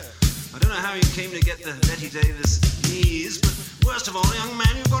beer. I don't know how you came to get the Betty Davis knees, but worst of all, young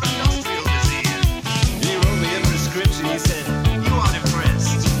man, you've got industrial disease. He wrote me a prescription, he said, you are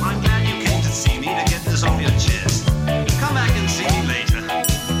depressed. I'm glad you came to see me to get this off your chest. Come back and see me later.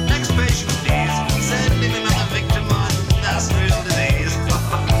 Next patient, please. Send him another victim on industrial disease.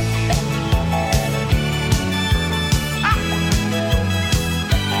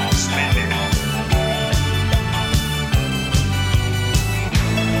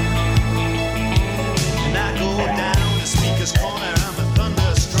 Speaker's corner, I'm a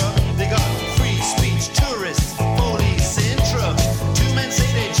thunderstruck. They got free speech tourists, police in trucks. Two men say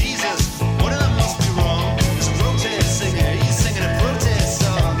they're Jesus, one of them must be wrong. There's a protest singer, he's singing a protest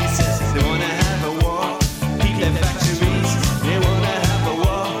song. He says they wanna have a war, keep their factories. They wanna have a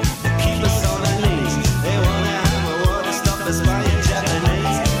war, keep us on our knees. They wanna have a war to stop us buying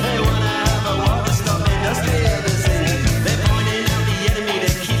Japanese. They wanna have a war to stop industrial disease. They're pointing out the enemy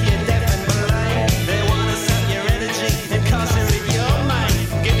to keep you deaf and blind. They wanna sap your energy, incarcerate your mind.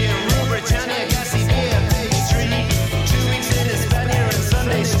 Give you Rule Britannia, gassy beer, pastry. 2 weeks in Hispania and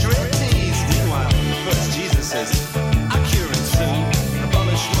Sunday strip tease. Meanwhile, first Jesus says, I'll cure it soon.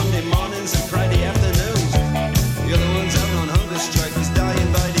 Abolish Monday mornings and Friday afternoons. The other one's out on hunger strike, he's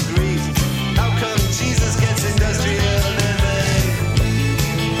dying by degrees. How come Jesus gets industrial disease?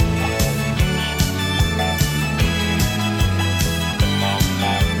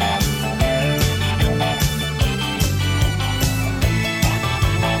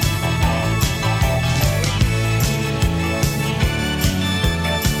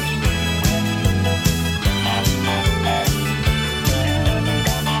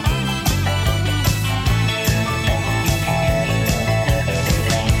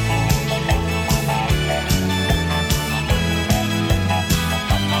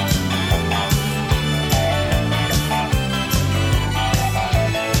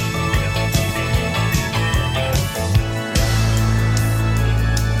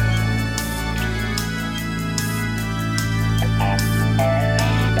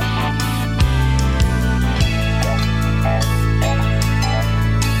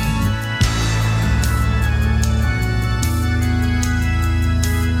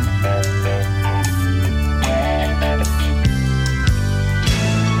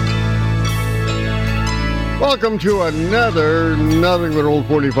 Welcome to another Nothing But Old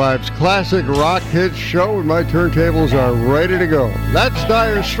 45's classic rock hits show, and my turntables are ready to go. That's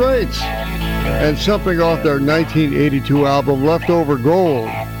Dire Straits, and something off their 1982 album, Leftover Gold.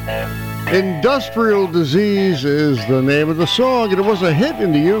 Industrial Disease is the name of the song, and it was a hit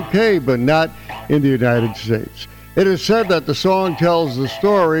in the UK, but not in the United States. It is said that the song tells the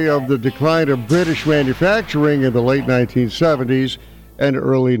story of the decline of British manufacturing in the late 1970s and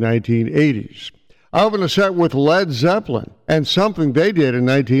early 1980s. I opened a set with Led Zeppelin and something they did in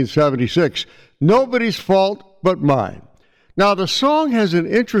 1976, Nobody's Fault But Mine. Now, the song has an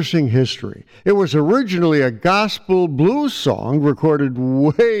interesting history. It was originally a gospel blues song recorded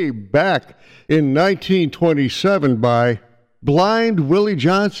way back in 1927 by Blind Willie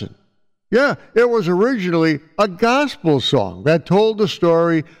Johnson. Yeah, it was originally a gospel song that told the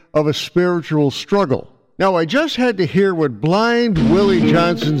story of a spiritual struggle. Now, I just had to hear what Blind Willie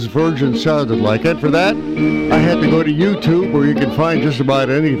Johnson's version sounded like, and for that, I had to go to YouTube where you can find just about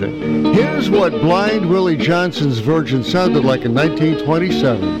anything. Here's what Blind Willie Johnson's version sounded like in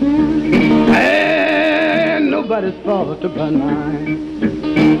 1927. And nobody's fault but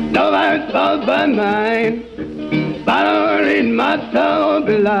mine. Nobody's fault but mine. But only my soul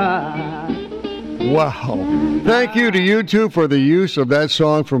belongs. Wow. Thank you to YouTube for the use of that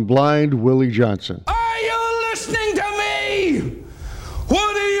song from Blind Willie Johnson. Are you listening to me?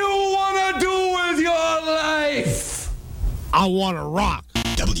 What do you want to do with your life? I want to rock.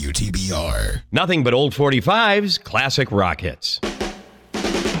 WTBR. Nothing but old 45s, classic rock hits.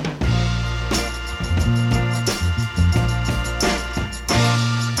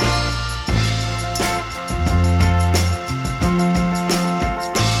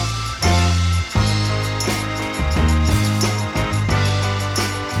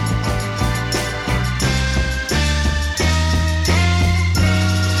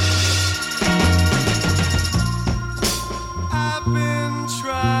 I've been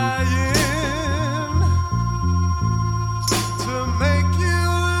trying to make you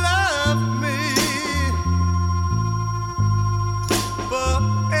love me, but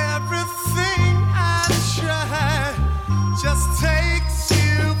everything I try just takes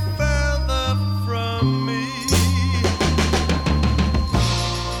you further from me.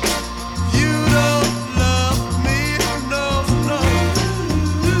 You don't love me, no, no,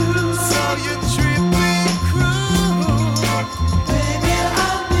 so you treat me cruel. Baby, I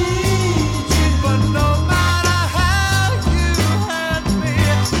need you, but no matter how you hurt me,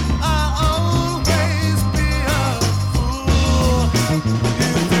 I'll always be a fool.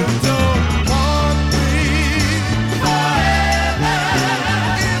 If you don't want me forever,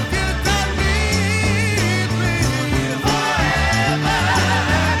 if you don't need me forever,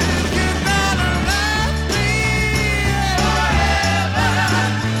 if you gotta love me forever,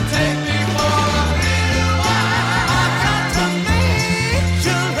 take me for a little while. I got to make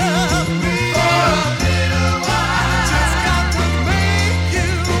you love me for a little while. Just got to make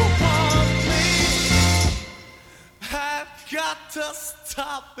you want me. I've got to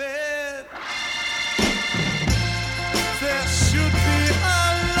stop it. There should be a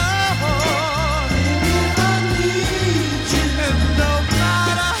law. I need you. And no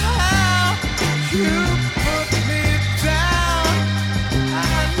matter how you put me down, I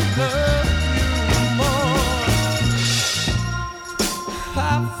love you more. I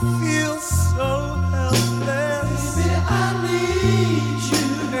feel so helpless. Baby, I need you.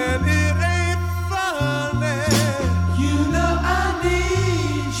 And it ain't funny. You know I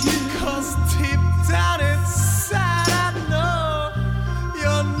need you. 'Cause deep down inside I know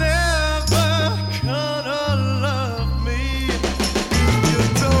you're never gonna love me. You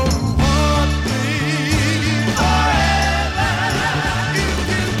don't want me forever. If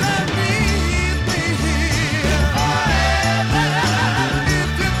you don't need me forever.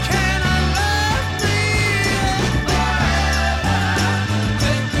 If you cannot love me forever.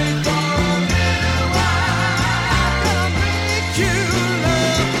 Take me for a little while. I'm gonna make you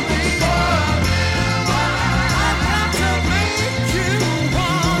love me for a little while. I've got to make you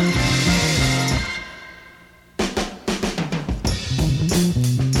want me.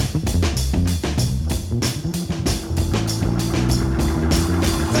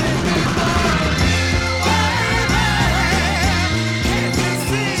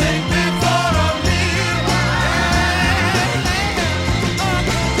 Take me for a little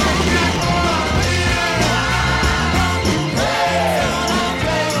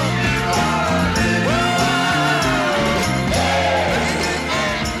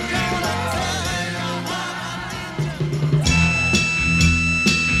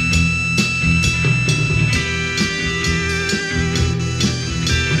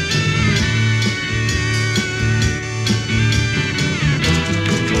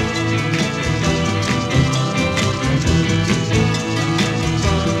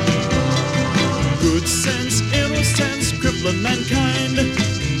Good sense, innocence, crippling mankind.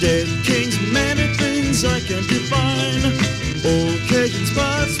 Dead kings, many things I can't define. Occasions,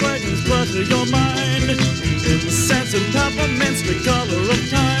 past wagons, clutter your mind. In the sense of peppermints, the color of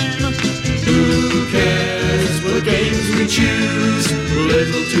time. Who cares what games we choose?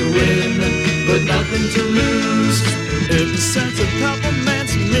 Little to win, but nothing to lose. In the sense of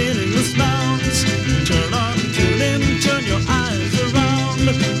peppermints, meaningless nouns. Turn on, tune in, turn your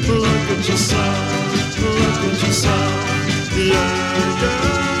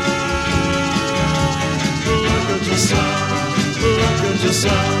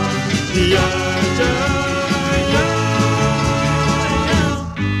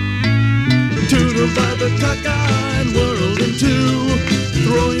Tutor by the cockeyed world in two.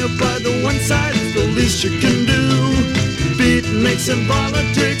 Throw you by the one side is the least you can do. Beatniks and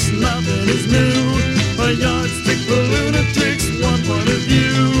politics, nothing is new. A yardstick for lunatics, one point of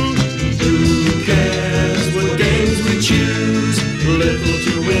view. Who cares what games we choose? Little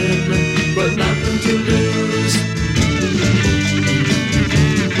to win, but nothing to lose.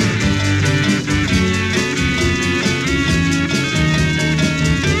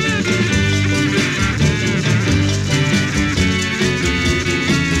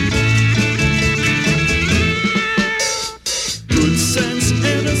 Good sense,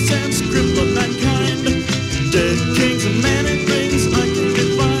 innocence, kryptonite kind. Dead kings and many things I can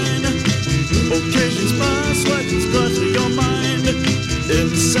define. Occasions pass, sweatings clutter your mind.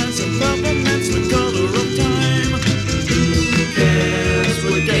 Incense and peppermint's the color of time. Who cares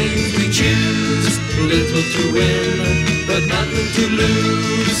what games we choose? Little to win, but nothing to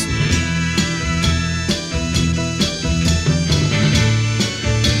lose.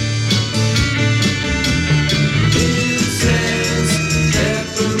 Incense,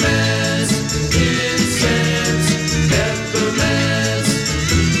 peppermints, incense, peppermints.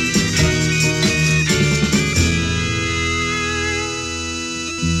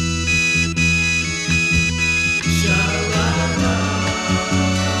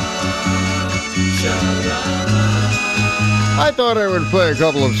 I thought I would play a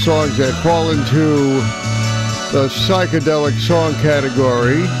couple of songs that fall into the psychedelic song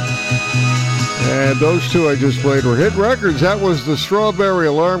category. And those two I just played were hit records. That was the Strawberry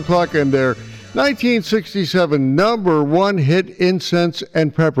Alarm Clock and their 1967 number one hit, Incense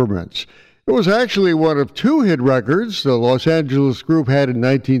and Peppermints. It was actually one of two hit records the Los Angeles group had in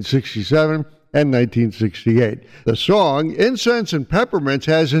 1967 and 1968. The song, Incense and Peppermints,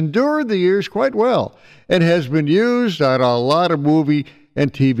 has endured the years quite well and has been used on a lot of movie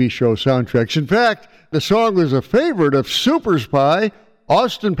and TV show soundtracks. In fact, the song was a favorite of Super Spy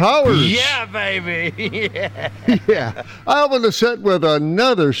Austin Powers. Yeah, baby. Yeah. Yeah. I opened the set with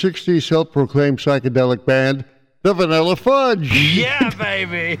another 60s self-proclaimed psychedelic band, the Vanilla Fudge. Yeah,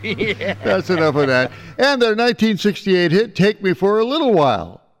 baby. Yeah. That's enough of that. And their 1968 hit, Take Me for a Little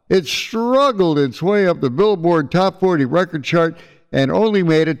While. It struggled its way up the Billboard Top 40 record chart and only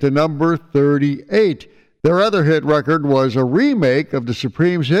made it to number 38. Their other hit record was a remake of the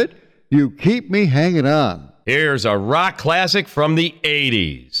Supremes' hit, You Keep Me Hanging On. Here's a rock classic from the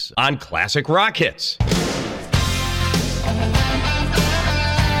 80s on Classic Rock Hits.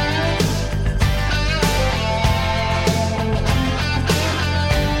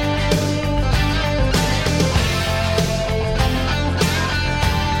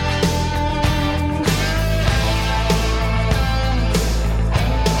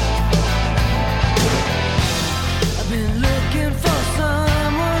 I've been looking for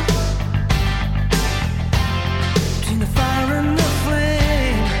someone between the fire and the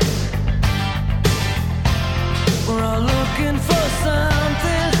flame.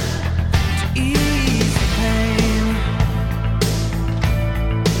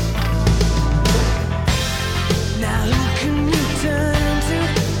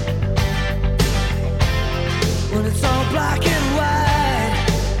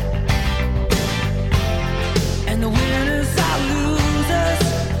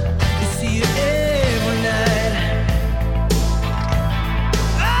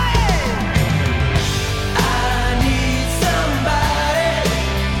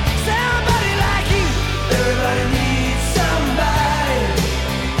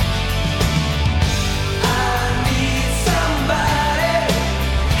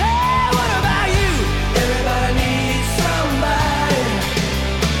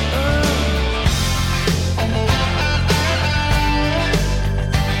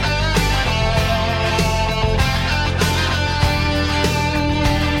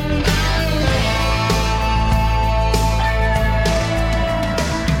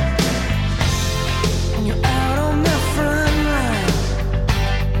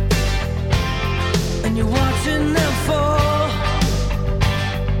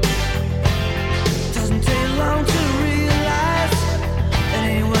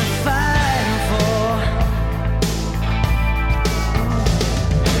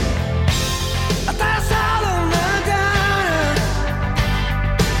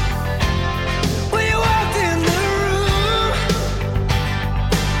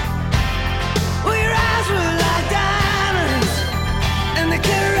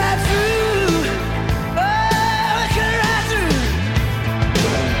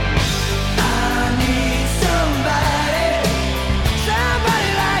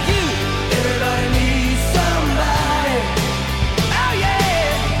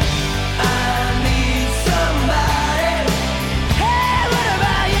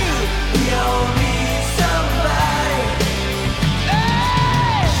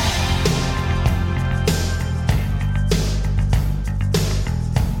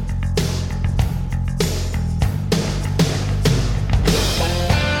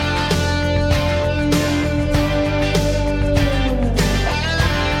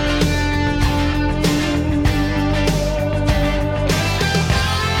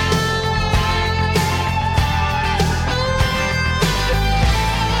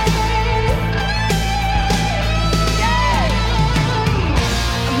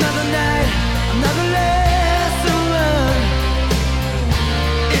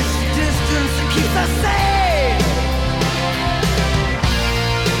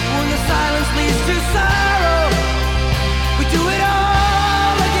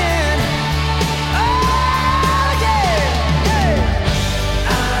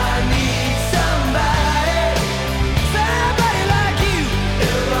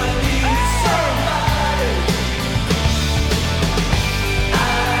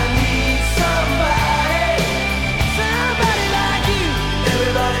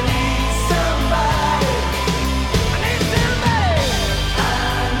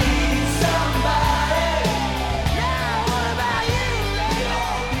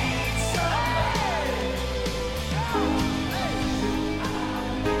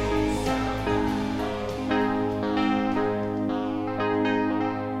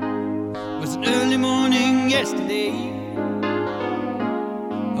 an early morning yesterday,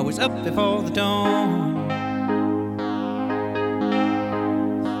 I was up before the dawn,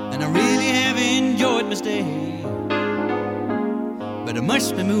 and I really have enjoyed my stay, but I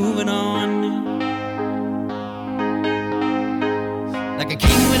must be moving on. Like a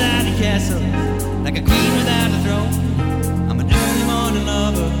king without a castle, like a queen without a throne, I'm an early morning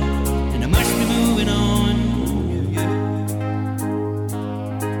lover, and I must be moving on.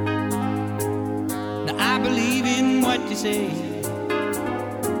 Now I believe in what you say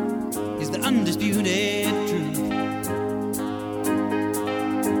is the undisputed truth,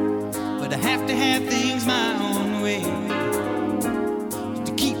 but I have to have things my own way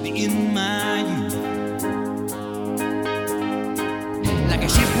to keep me in my youth. Like a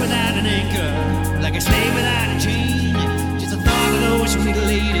ship without an anchor, like a slave without a chain, just a thought of those sweet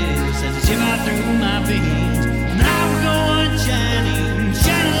ladies as they shiver through my veins. And I will go on shining,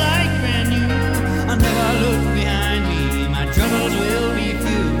 shining like brand new. I'll never look behind me, my troubles will be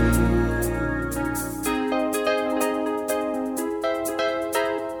few.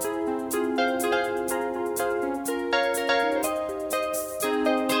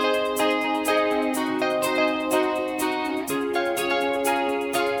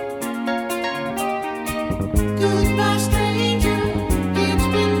 Goodbye, stranger. It's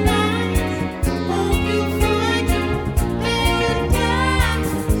been nice. Hope you find your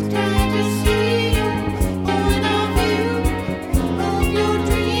paradise. Try to see your point of view. Hope your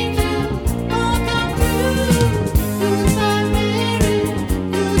dreams will all come true. Goodbye, Mary.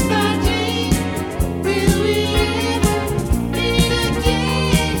 Goodbye, Jane. Will we ever meet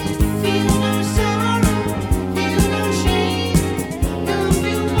again? Feel no sorrow. Feel no shame. Come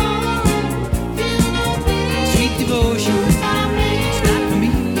tomorrow. Feel no pain. Sweet devotion, it's not for me.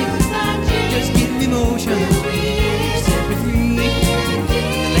 Just give me motion, set me free. The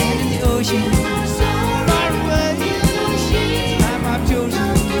land and the ocean, far away. Time I've chosen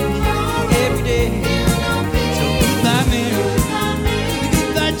every day. So goodbye, Mary,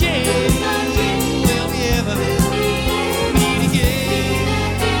 goodbye, Jane. Will we ever meet again?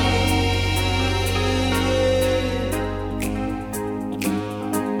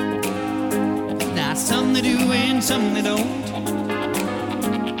 Now some they do and some they don't,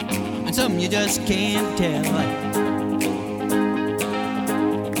 and some you just can't tell.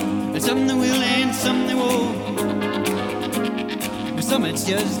 And some they will and some they won't, but some it's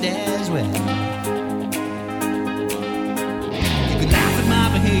just as well. You can laugh at my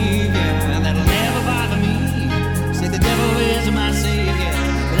behavior, that'll never bother me. Say the devil is my savior,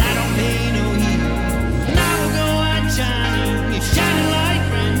 but I don't pay no heed. And I will go on shining, it's shining like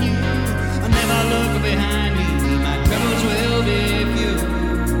brand new. I'll never look behind me, my troubles will be few.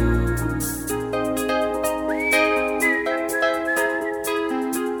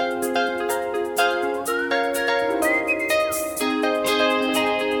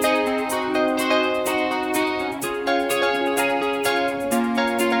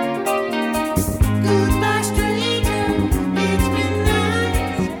 Goodbye, stranger. It's been nice.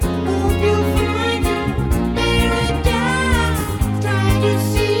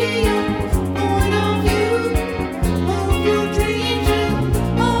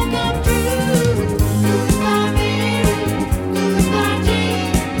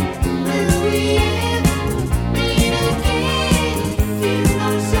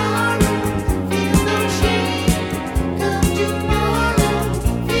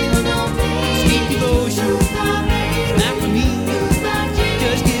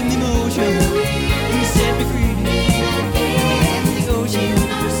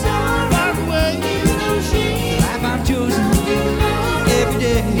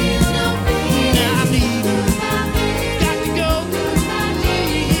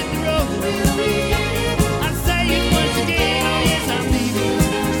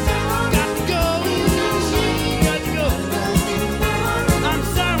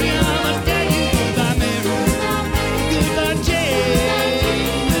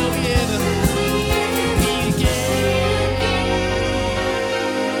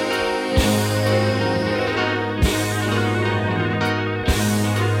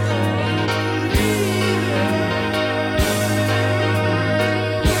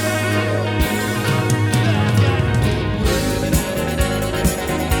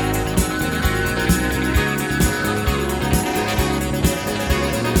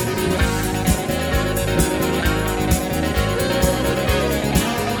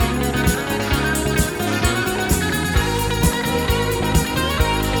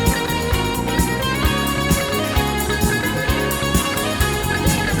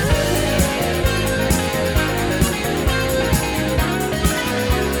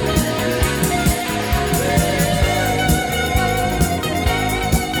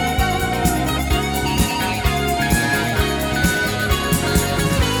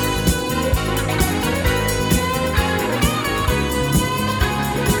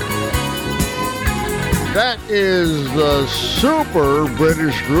 That is the super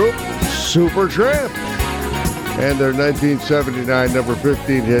British group Supertramp and their 1979 number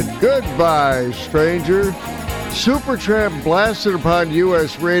 15 hit, Goodbye Stranger. Supertramp blasted upon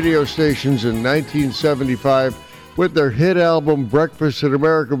U.S. radio stations in 1975 with their hit album Breakfast in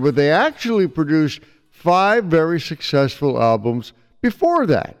America, but they actually produced 5 very successful albums before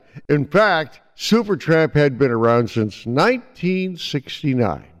that. In fact, Supertramp had been around since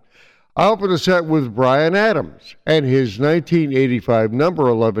 1969. I open the set with Bryan Adams and his 1985 number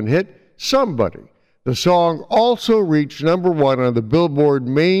 11 hit, Somebody. The song also reached number 1 on the Billboard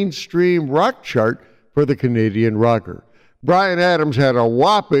mainstream rock chart for the Canadian rocker. Bryan Adams had a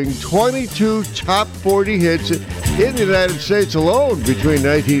whopping 22 top 40 hits in the United States alone between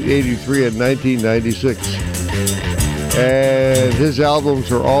 1983 and 1996. And his albums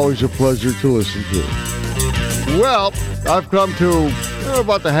are always a pleasure to listen to. Well, I've come to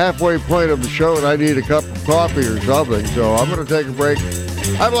about the halfway point of the show, and I need a cup of coffee or something, so I'm going to take a break.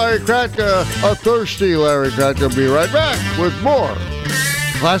 I'm Larry Kratka, a thirsty Larry Kratka. I'll be right back with more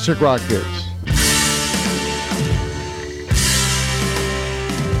classic rock hits.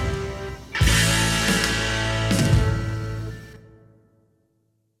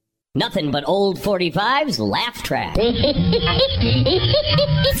 Nothing but old 45's laugh track.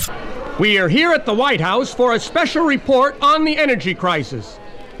 We are here at the White House for a special report on the energy crisis.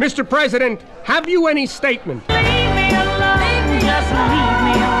 Mr. President, have you any statement? Leave me alone, just leave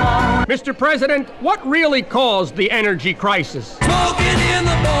me alone. Mr. President, what really caused the energy crisis? Smoking in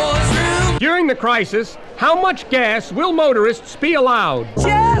the boys' room. During the crisis, how much gas will motorists be allowed?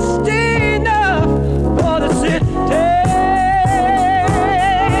 Just enough for the city.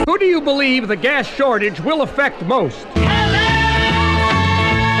 Who do you believe the gas shortage will affect most?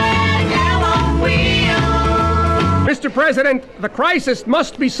 Mr. President, the crisis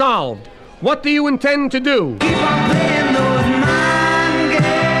must be solved. What do you intend to do? Keep on playing those mind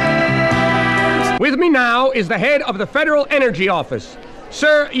games. With me now is the head of the Federal Energy Office.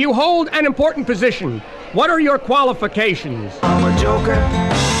 Sir, you hold an important position. What are your qualifications? I'm a joker,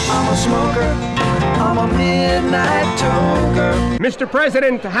 I'm a smoker, I'm a midnight toker. Mr.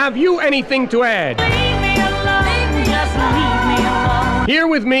 President, have you anything to add? Leave me alone, just leave me alone. Here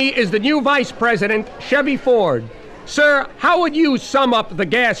with me is the new Vice President, Chevy Ford. Sir, how would you sum up the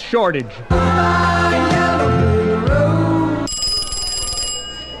gas shortage?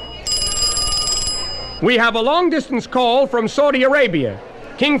 We have a long-distance call from Saudi Arabia.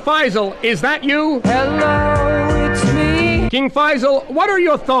 King Faisal, is that you? Hello, it's me. King Faisal, what are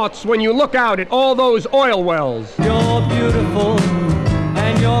your thoughts when you look out at all those oil wells? You're beautiful,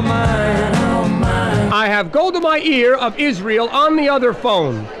 and you're mine, oh mine. I have Golda Meir of Israel on the other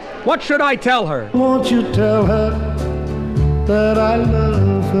phone. What should I tell her? Won't you tell her that I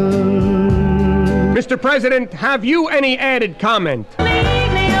love her? Mr. President, have you any added comment?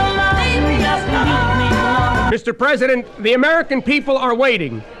 Leave me alone, just leave me alone. Mr. President, the American people are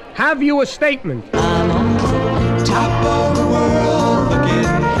waiting. Have you a statement? I'm on top of the world, looking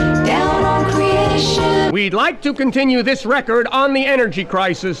down on creation. We'd like to continue this record on the energy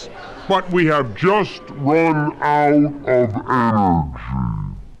crisis, But we have just run out of energy.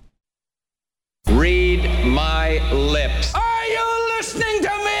 Read my lips. Are you listening to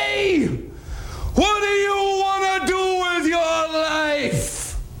me? What do you want to do with your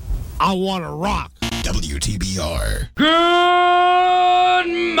life? I want to rock. WTBR. Good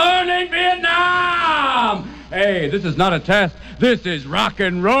morning, Vietnam! Hey, this is not a test. This is rock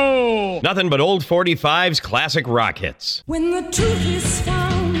and roll. Nothing but old 45's classic rock hits. When the truth is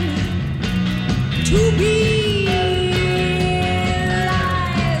found to be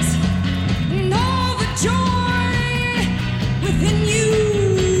lies, and all the joy within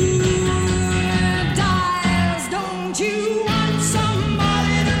you dies. Don't you want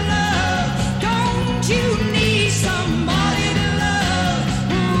somebody to love? Don't you need somebody to love?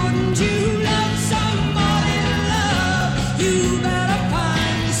 Wouldn't you love somebody to love? You better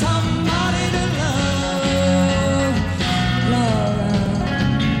find somebody to love.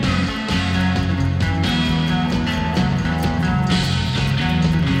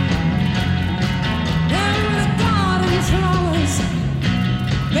 When the garden flowers,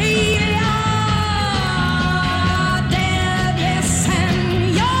 they are dead, yes,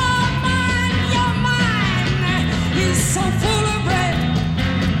 and your mind is so full of bread.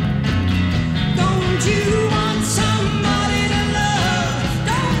 Don't you want somebody to love?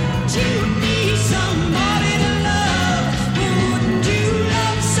 Don't you need somebody to love? Wouldn't you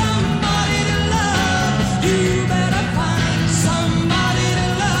love somebody to love? You better find somebody to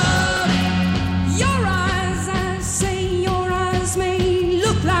love. Your eyes, I say, your eyes may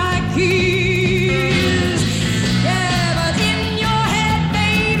look like his,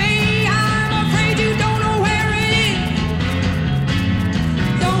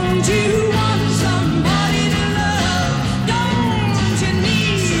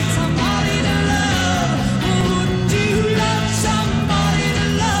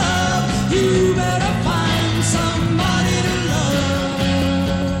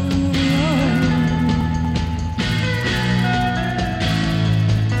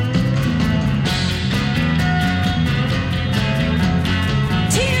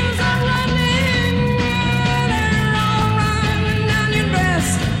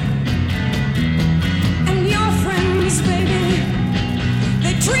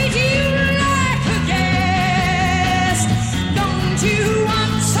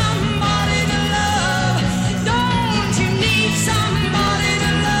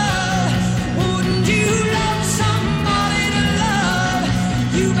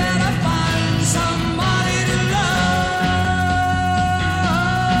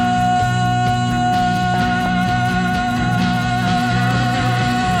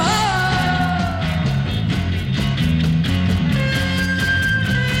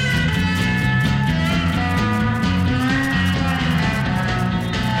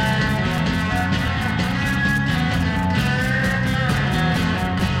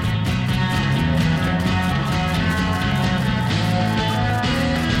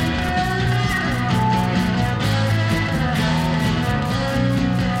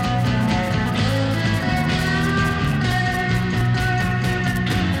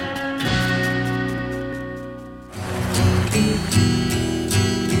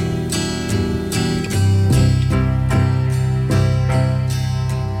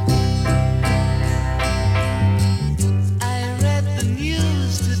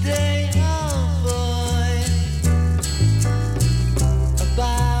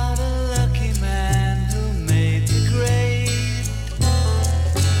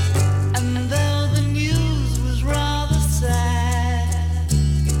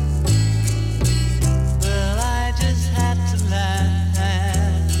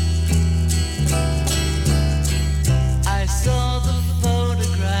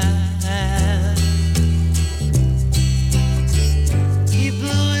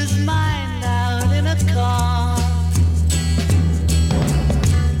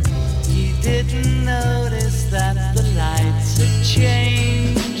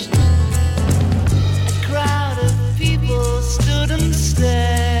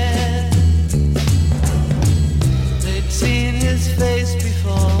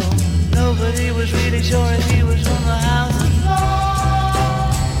 was really sure if he was from the house alone.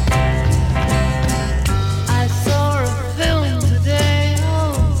 I saw a film today,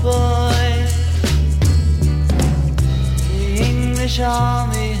 oh boy. The English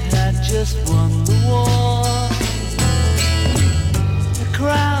army had just won the war. A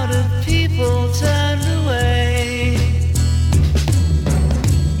crowd of people turned away,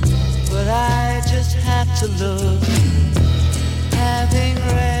 but I just had to look, having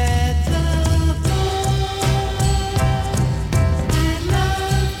read the book. I'd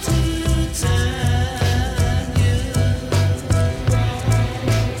love to turn you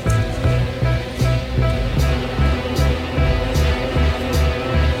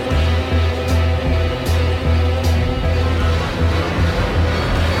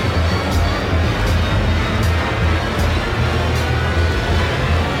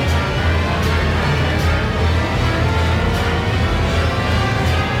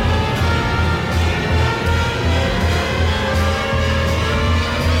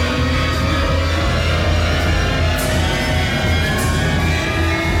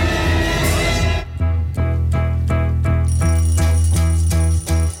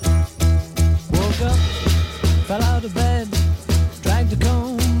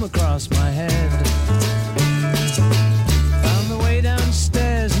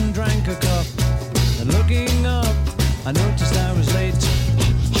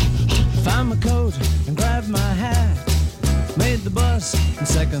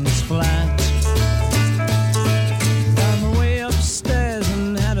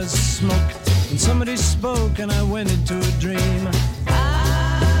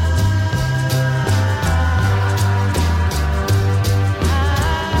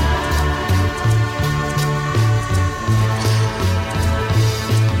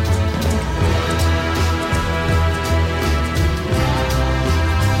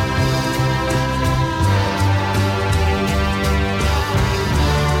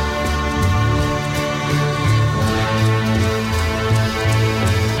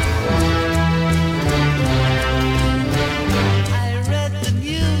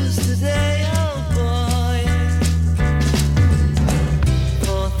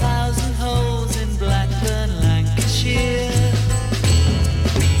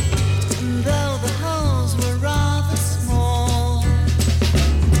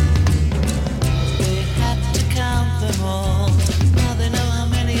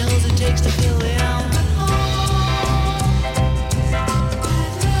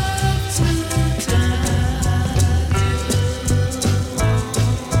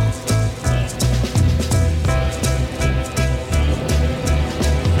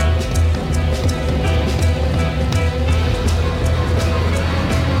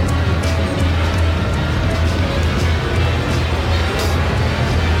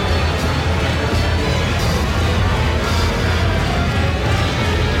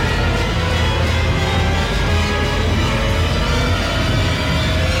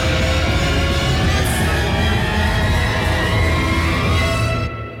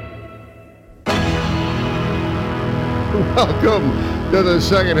Welcome to the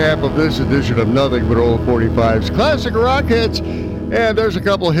second half of this edition of Nothing But Old 45s. Classic rock hits. And there's a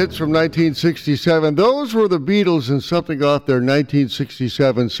couple hits from 1967. Those were the Beatles and something off their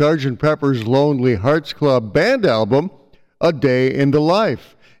 1967 Sgt. Pepper's Lonely Hearts Club Band album, A Day in the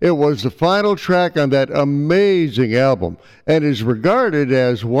Life. It was the final track on that amazing album and is regarded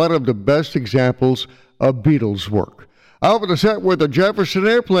as one of the best examples of Beatles work. I opened the set with the Jefferson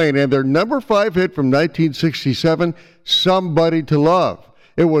Airplane and their number 5 hit from 1967, Somebody to Love.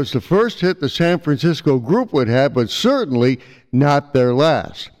 It was the first hit the San Francisco group would have, but certainly not their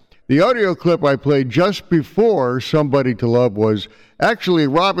last. The audio clip I played just before Somebody to Love was actually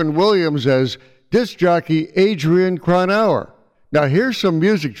Robin Williams as disc jockey Adrian Cronauer. Now here's some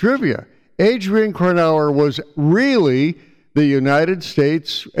music trivia. Adrian Cronauer was really the United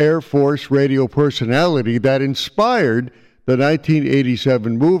States Air Force radio personality that inspired the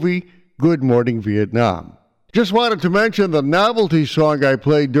 1987 movie Good Morning Vietnam. Just wanted to mention the novelty song I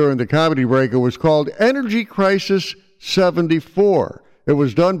played during the comedy break. It was called Energy Crisis 74. It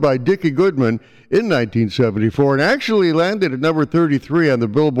was done by Dickie Goodman in 1974 and actually landed at number 33 on the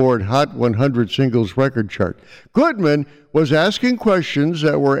Billboard Hot 100 Singles Record Chart. Goodman was asking questions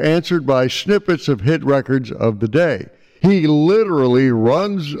that were answered by snippets of hit records of the day. He literally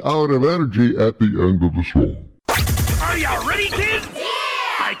runs out of energy at the end of the song. Are you ready, kids? Yeah!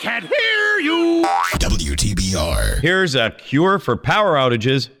 I can't hear you! WTBR. Here's a cure for power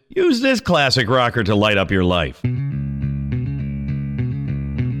outages. Use this classic rocker to light up your life.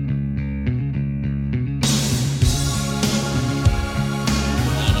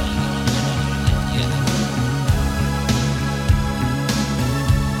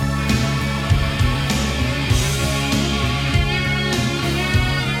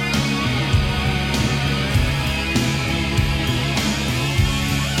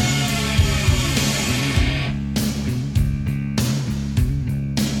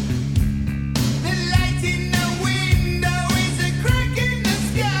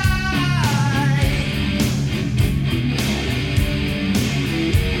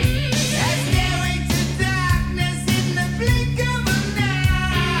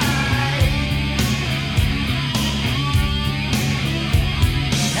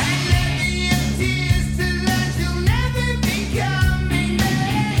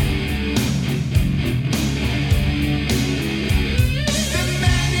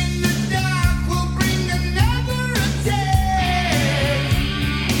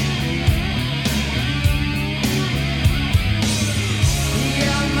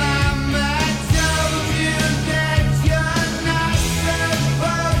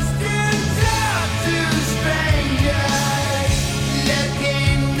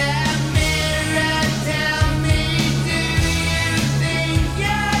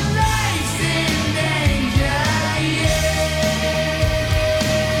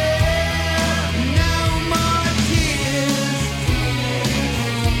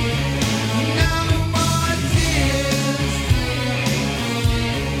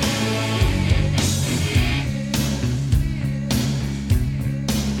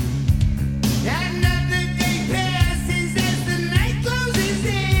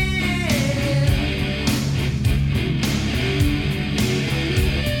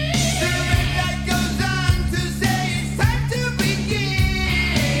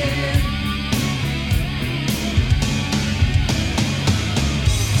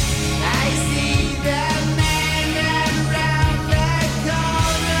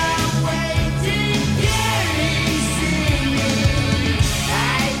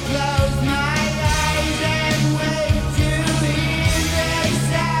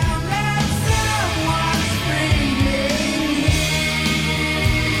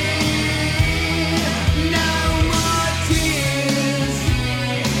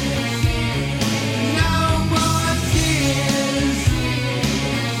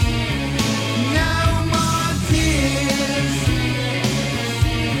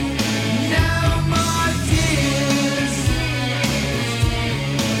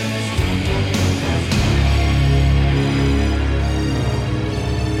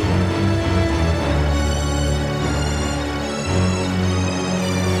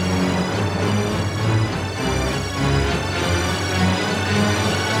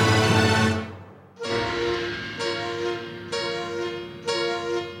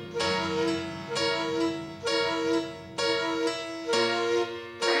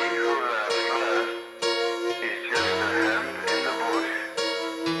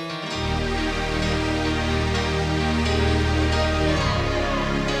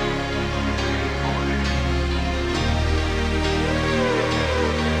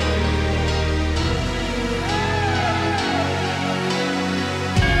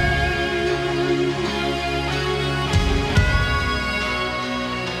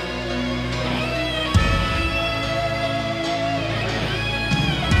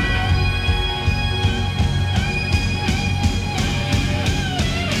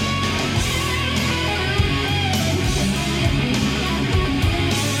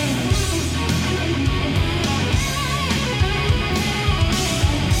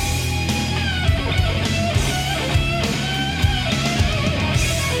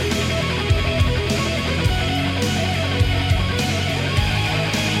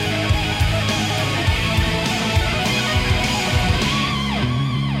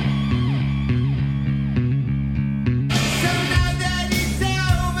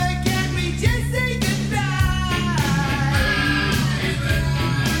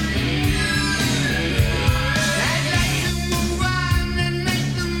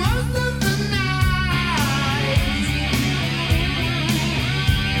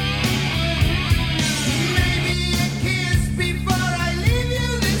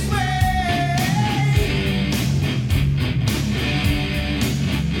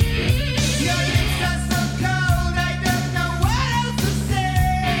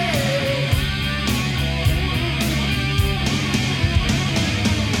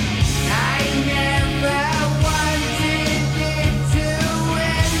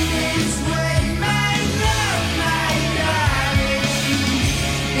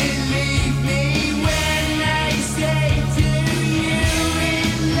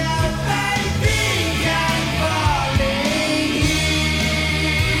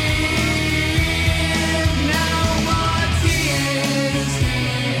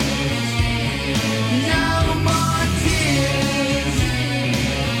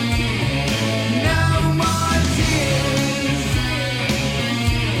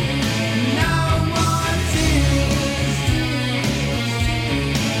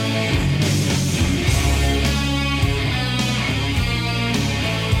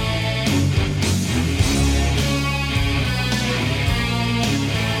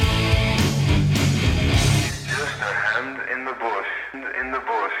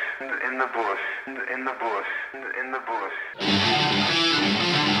 in the bush, in the bush.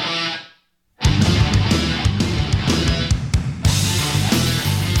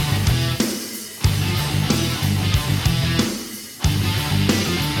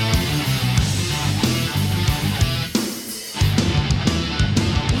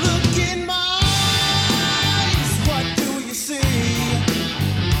 Look in my eyes, what do you see?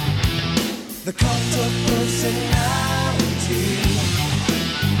 The cult of personality.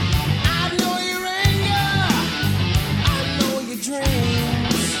 I know your anger, I know your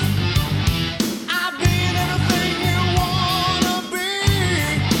dreams. I've been everything you wanna be.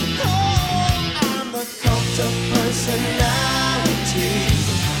 Oh, I'm the cult of personality.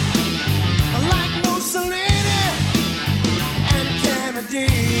 Like Mussolini and Kennedy,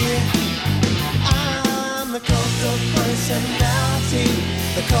 I'm the cult of personality.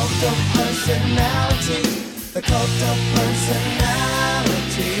 The cult of personality. The cult of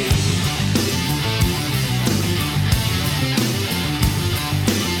personality.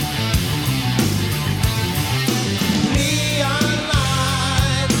 Neon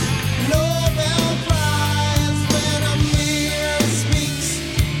lights, Nobel Prize. When a mirror speaks,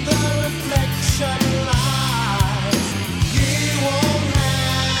 the reflection lies. You won't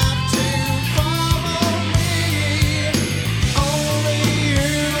have to follow me. Only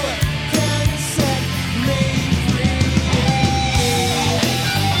you can set me free.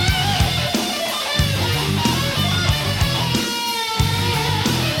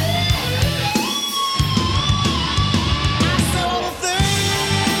 I said all the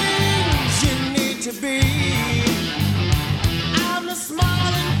things you need to be. I'm the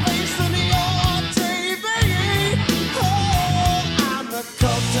smiling face on your TV. Oh, I'm the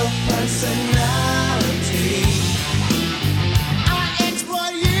cult of personality. I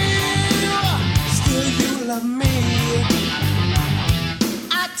exploit you, still you love me.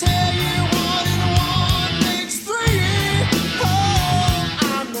 I tell you 1 and 1 makes 3. Oh,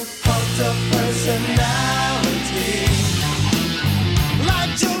 I'm the cult of personality.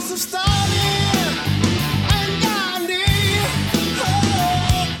 Like Joseph Stalin and Gandhi.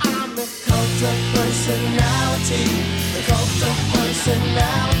 Oh, I'm the cult of personality. The cult of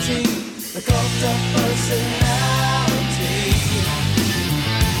personality. The cult of personality.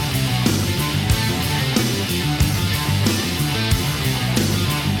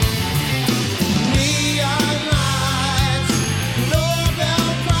 Neon lights, Nobel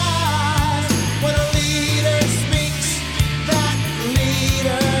Prize. When a leader speaks, that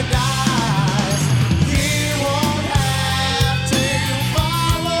leader dies. You won't have to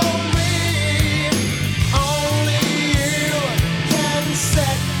follow me. Only you can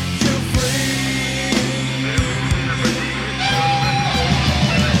set you free.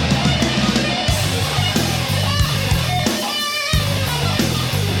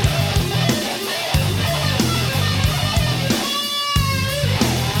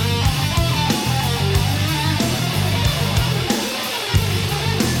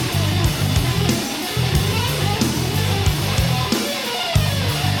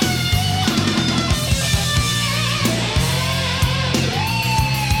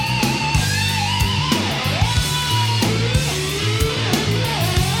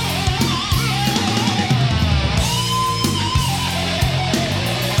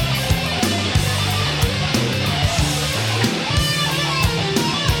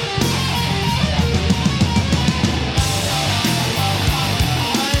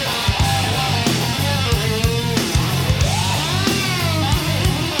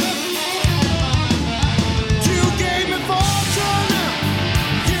 You gave me fortune,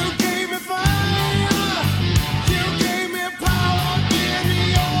 you gave me fame, you gave me power in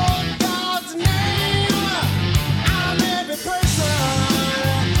your God's name. I'm every person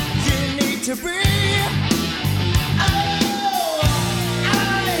you need to be. Oh,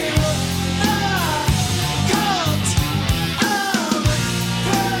 I'm the cult of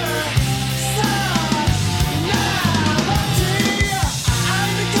personality.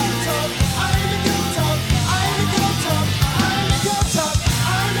 I'm the cult of, I'm the cult of, I'm the cult of, I'm the cult of,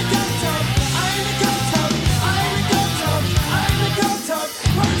 I'm the cult of, I'm the cult of, I'm the cult of, I'm the cult of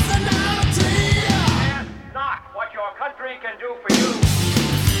personality. Ask not what your country can do for you.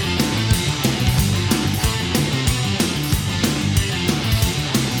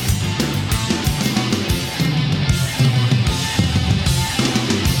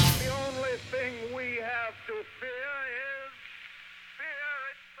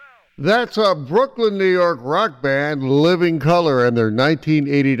 That's a Brooklyn, New York rock band, Living Color, and their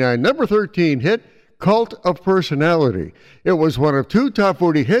 1989 number 13 hit, Cult of Personality. It was one of 2 top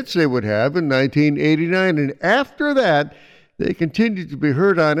 40 hits they would have in 1989, and after that, They continue to be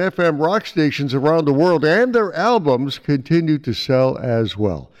heard on FM rock stations around the world, and their albums continue to sell as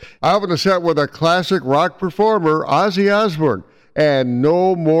well. I open the set with a classic rock performer, Ozzy Osbourne, and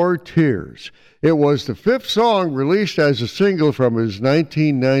No More Tears. It was the 5th song released as a single from his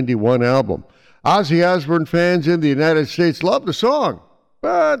 1991 album. Ozzy Osbourne fans in the United States love the song,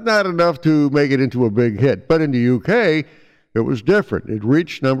 but not enough to make it into a big hit. But in the UK, it was different. It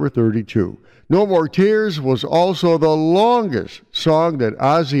reached number 32. No More Tears was also the longest song that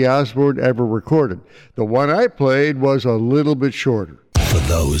Ozzy Osbourne ever recorded. The one I played was a little bit shorter. For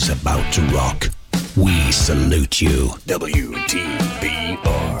those about to rock, we salute you.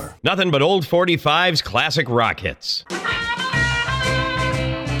 WTBR. Nothing but old 45's classic rock hits.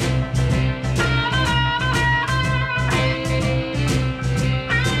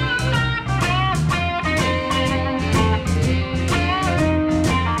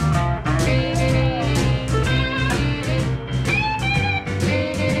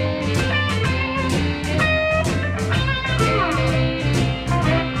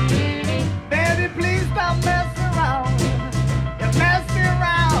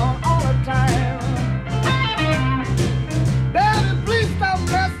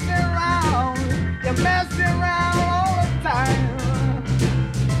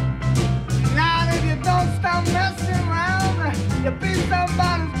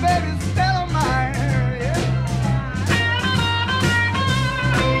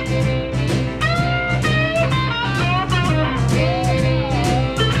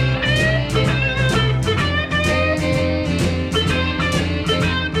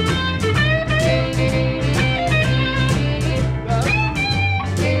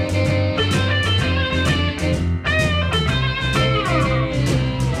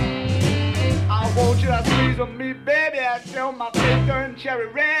 Me, baby, I show my face turned cherry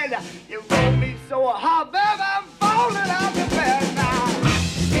red. You roll me so hard, baby, I'm falling out the bed now.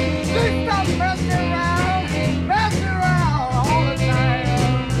 Please stop messing around all the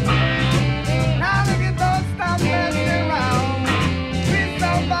time. Now that you don't stop messing around, please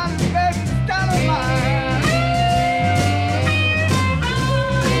somebody, baby, stand on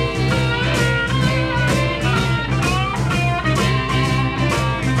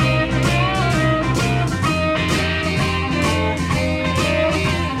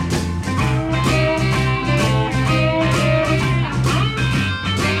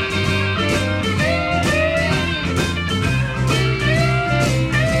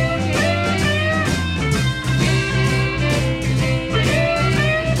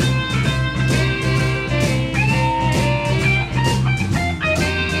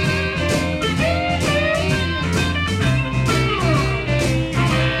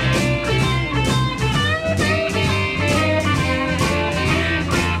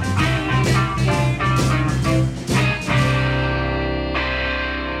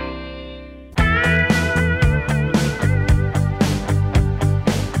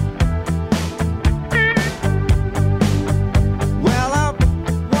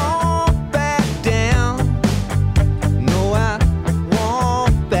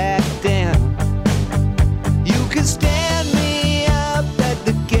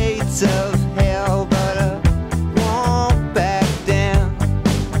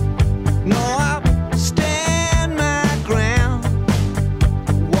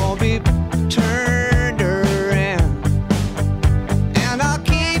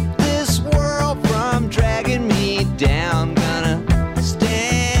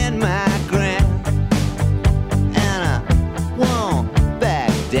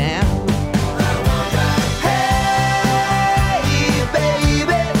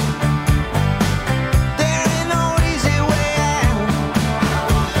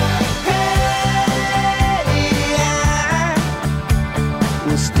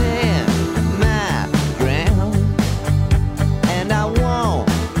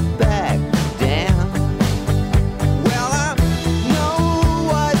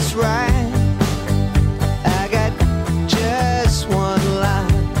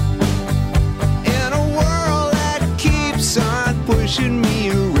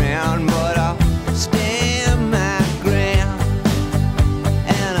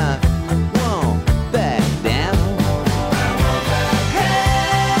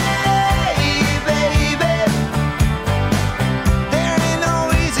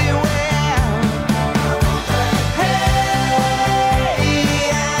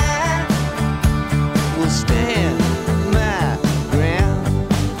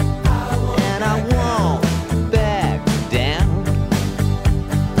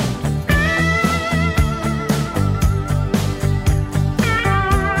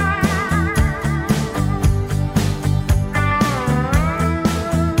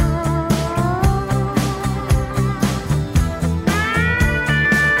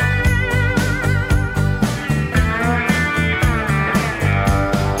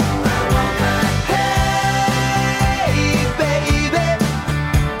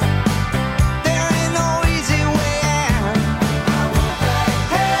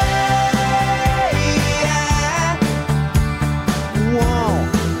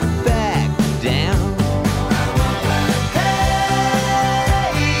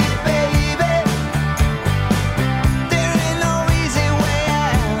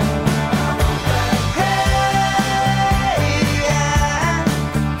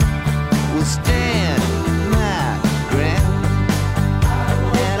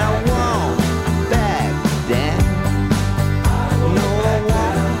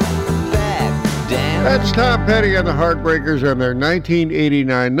was Tom Petty and the Heartbreakers and their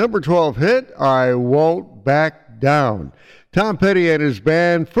 1989 number 12 hit, I Won't Back Down. Tom Petty and his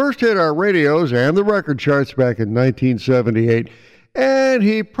band first hit our radios and the record charts back in 1978, and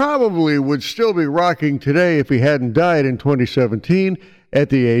he probably would still be rocking today if he hadn't died in 2017 at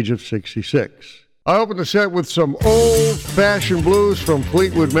the age of 66. I opened the set with some old-fashioned blues from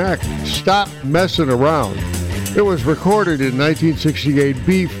Fleetwood Mac, Stop Messin' Around. It was recorded in 1968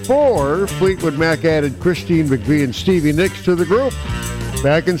 before Fleetwood Mac added Christine McVie and Stevie Nicks to the group.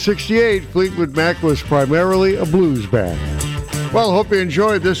 Back in 68, Fleetwood Mac was primarily a blues band. Well, hope you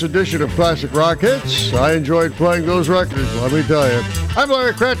enjoyed this edition of Classic Rock Hits. I enjoyed playing those records, let me tell you. I'm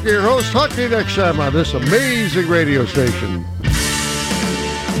Larry Kratka, your host. Talk to you next time on this amazing radio station.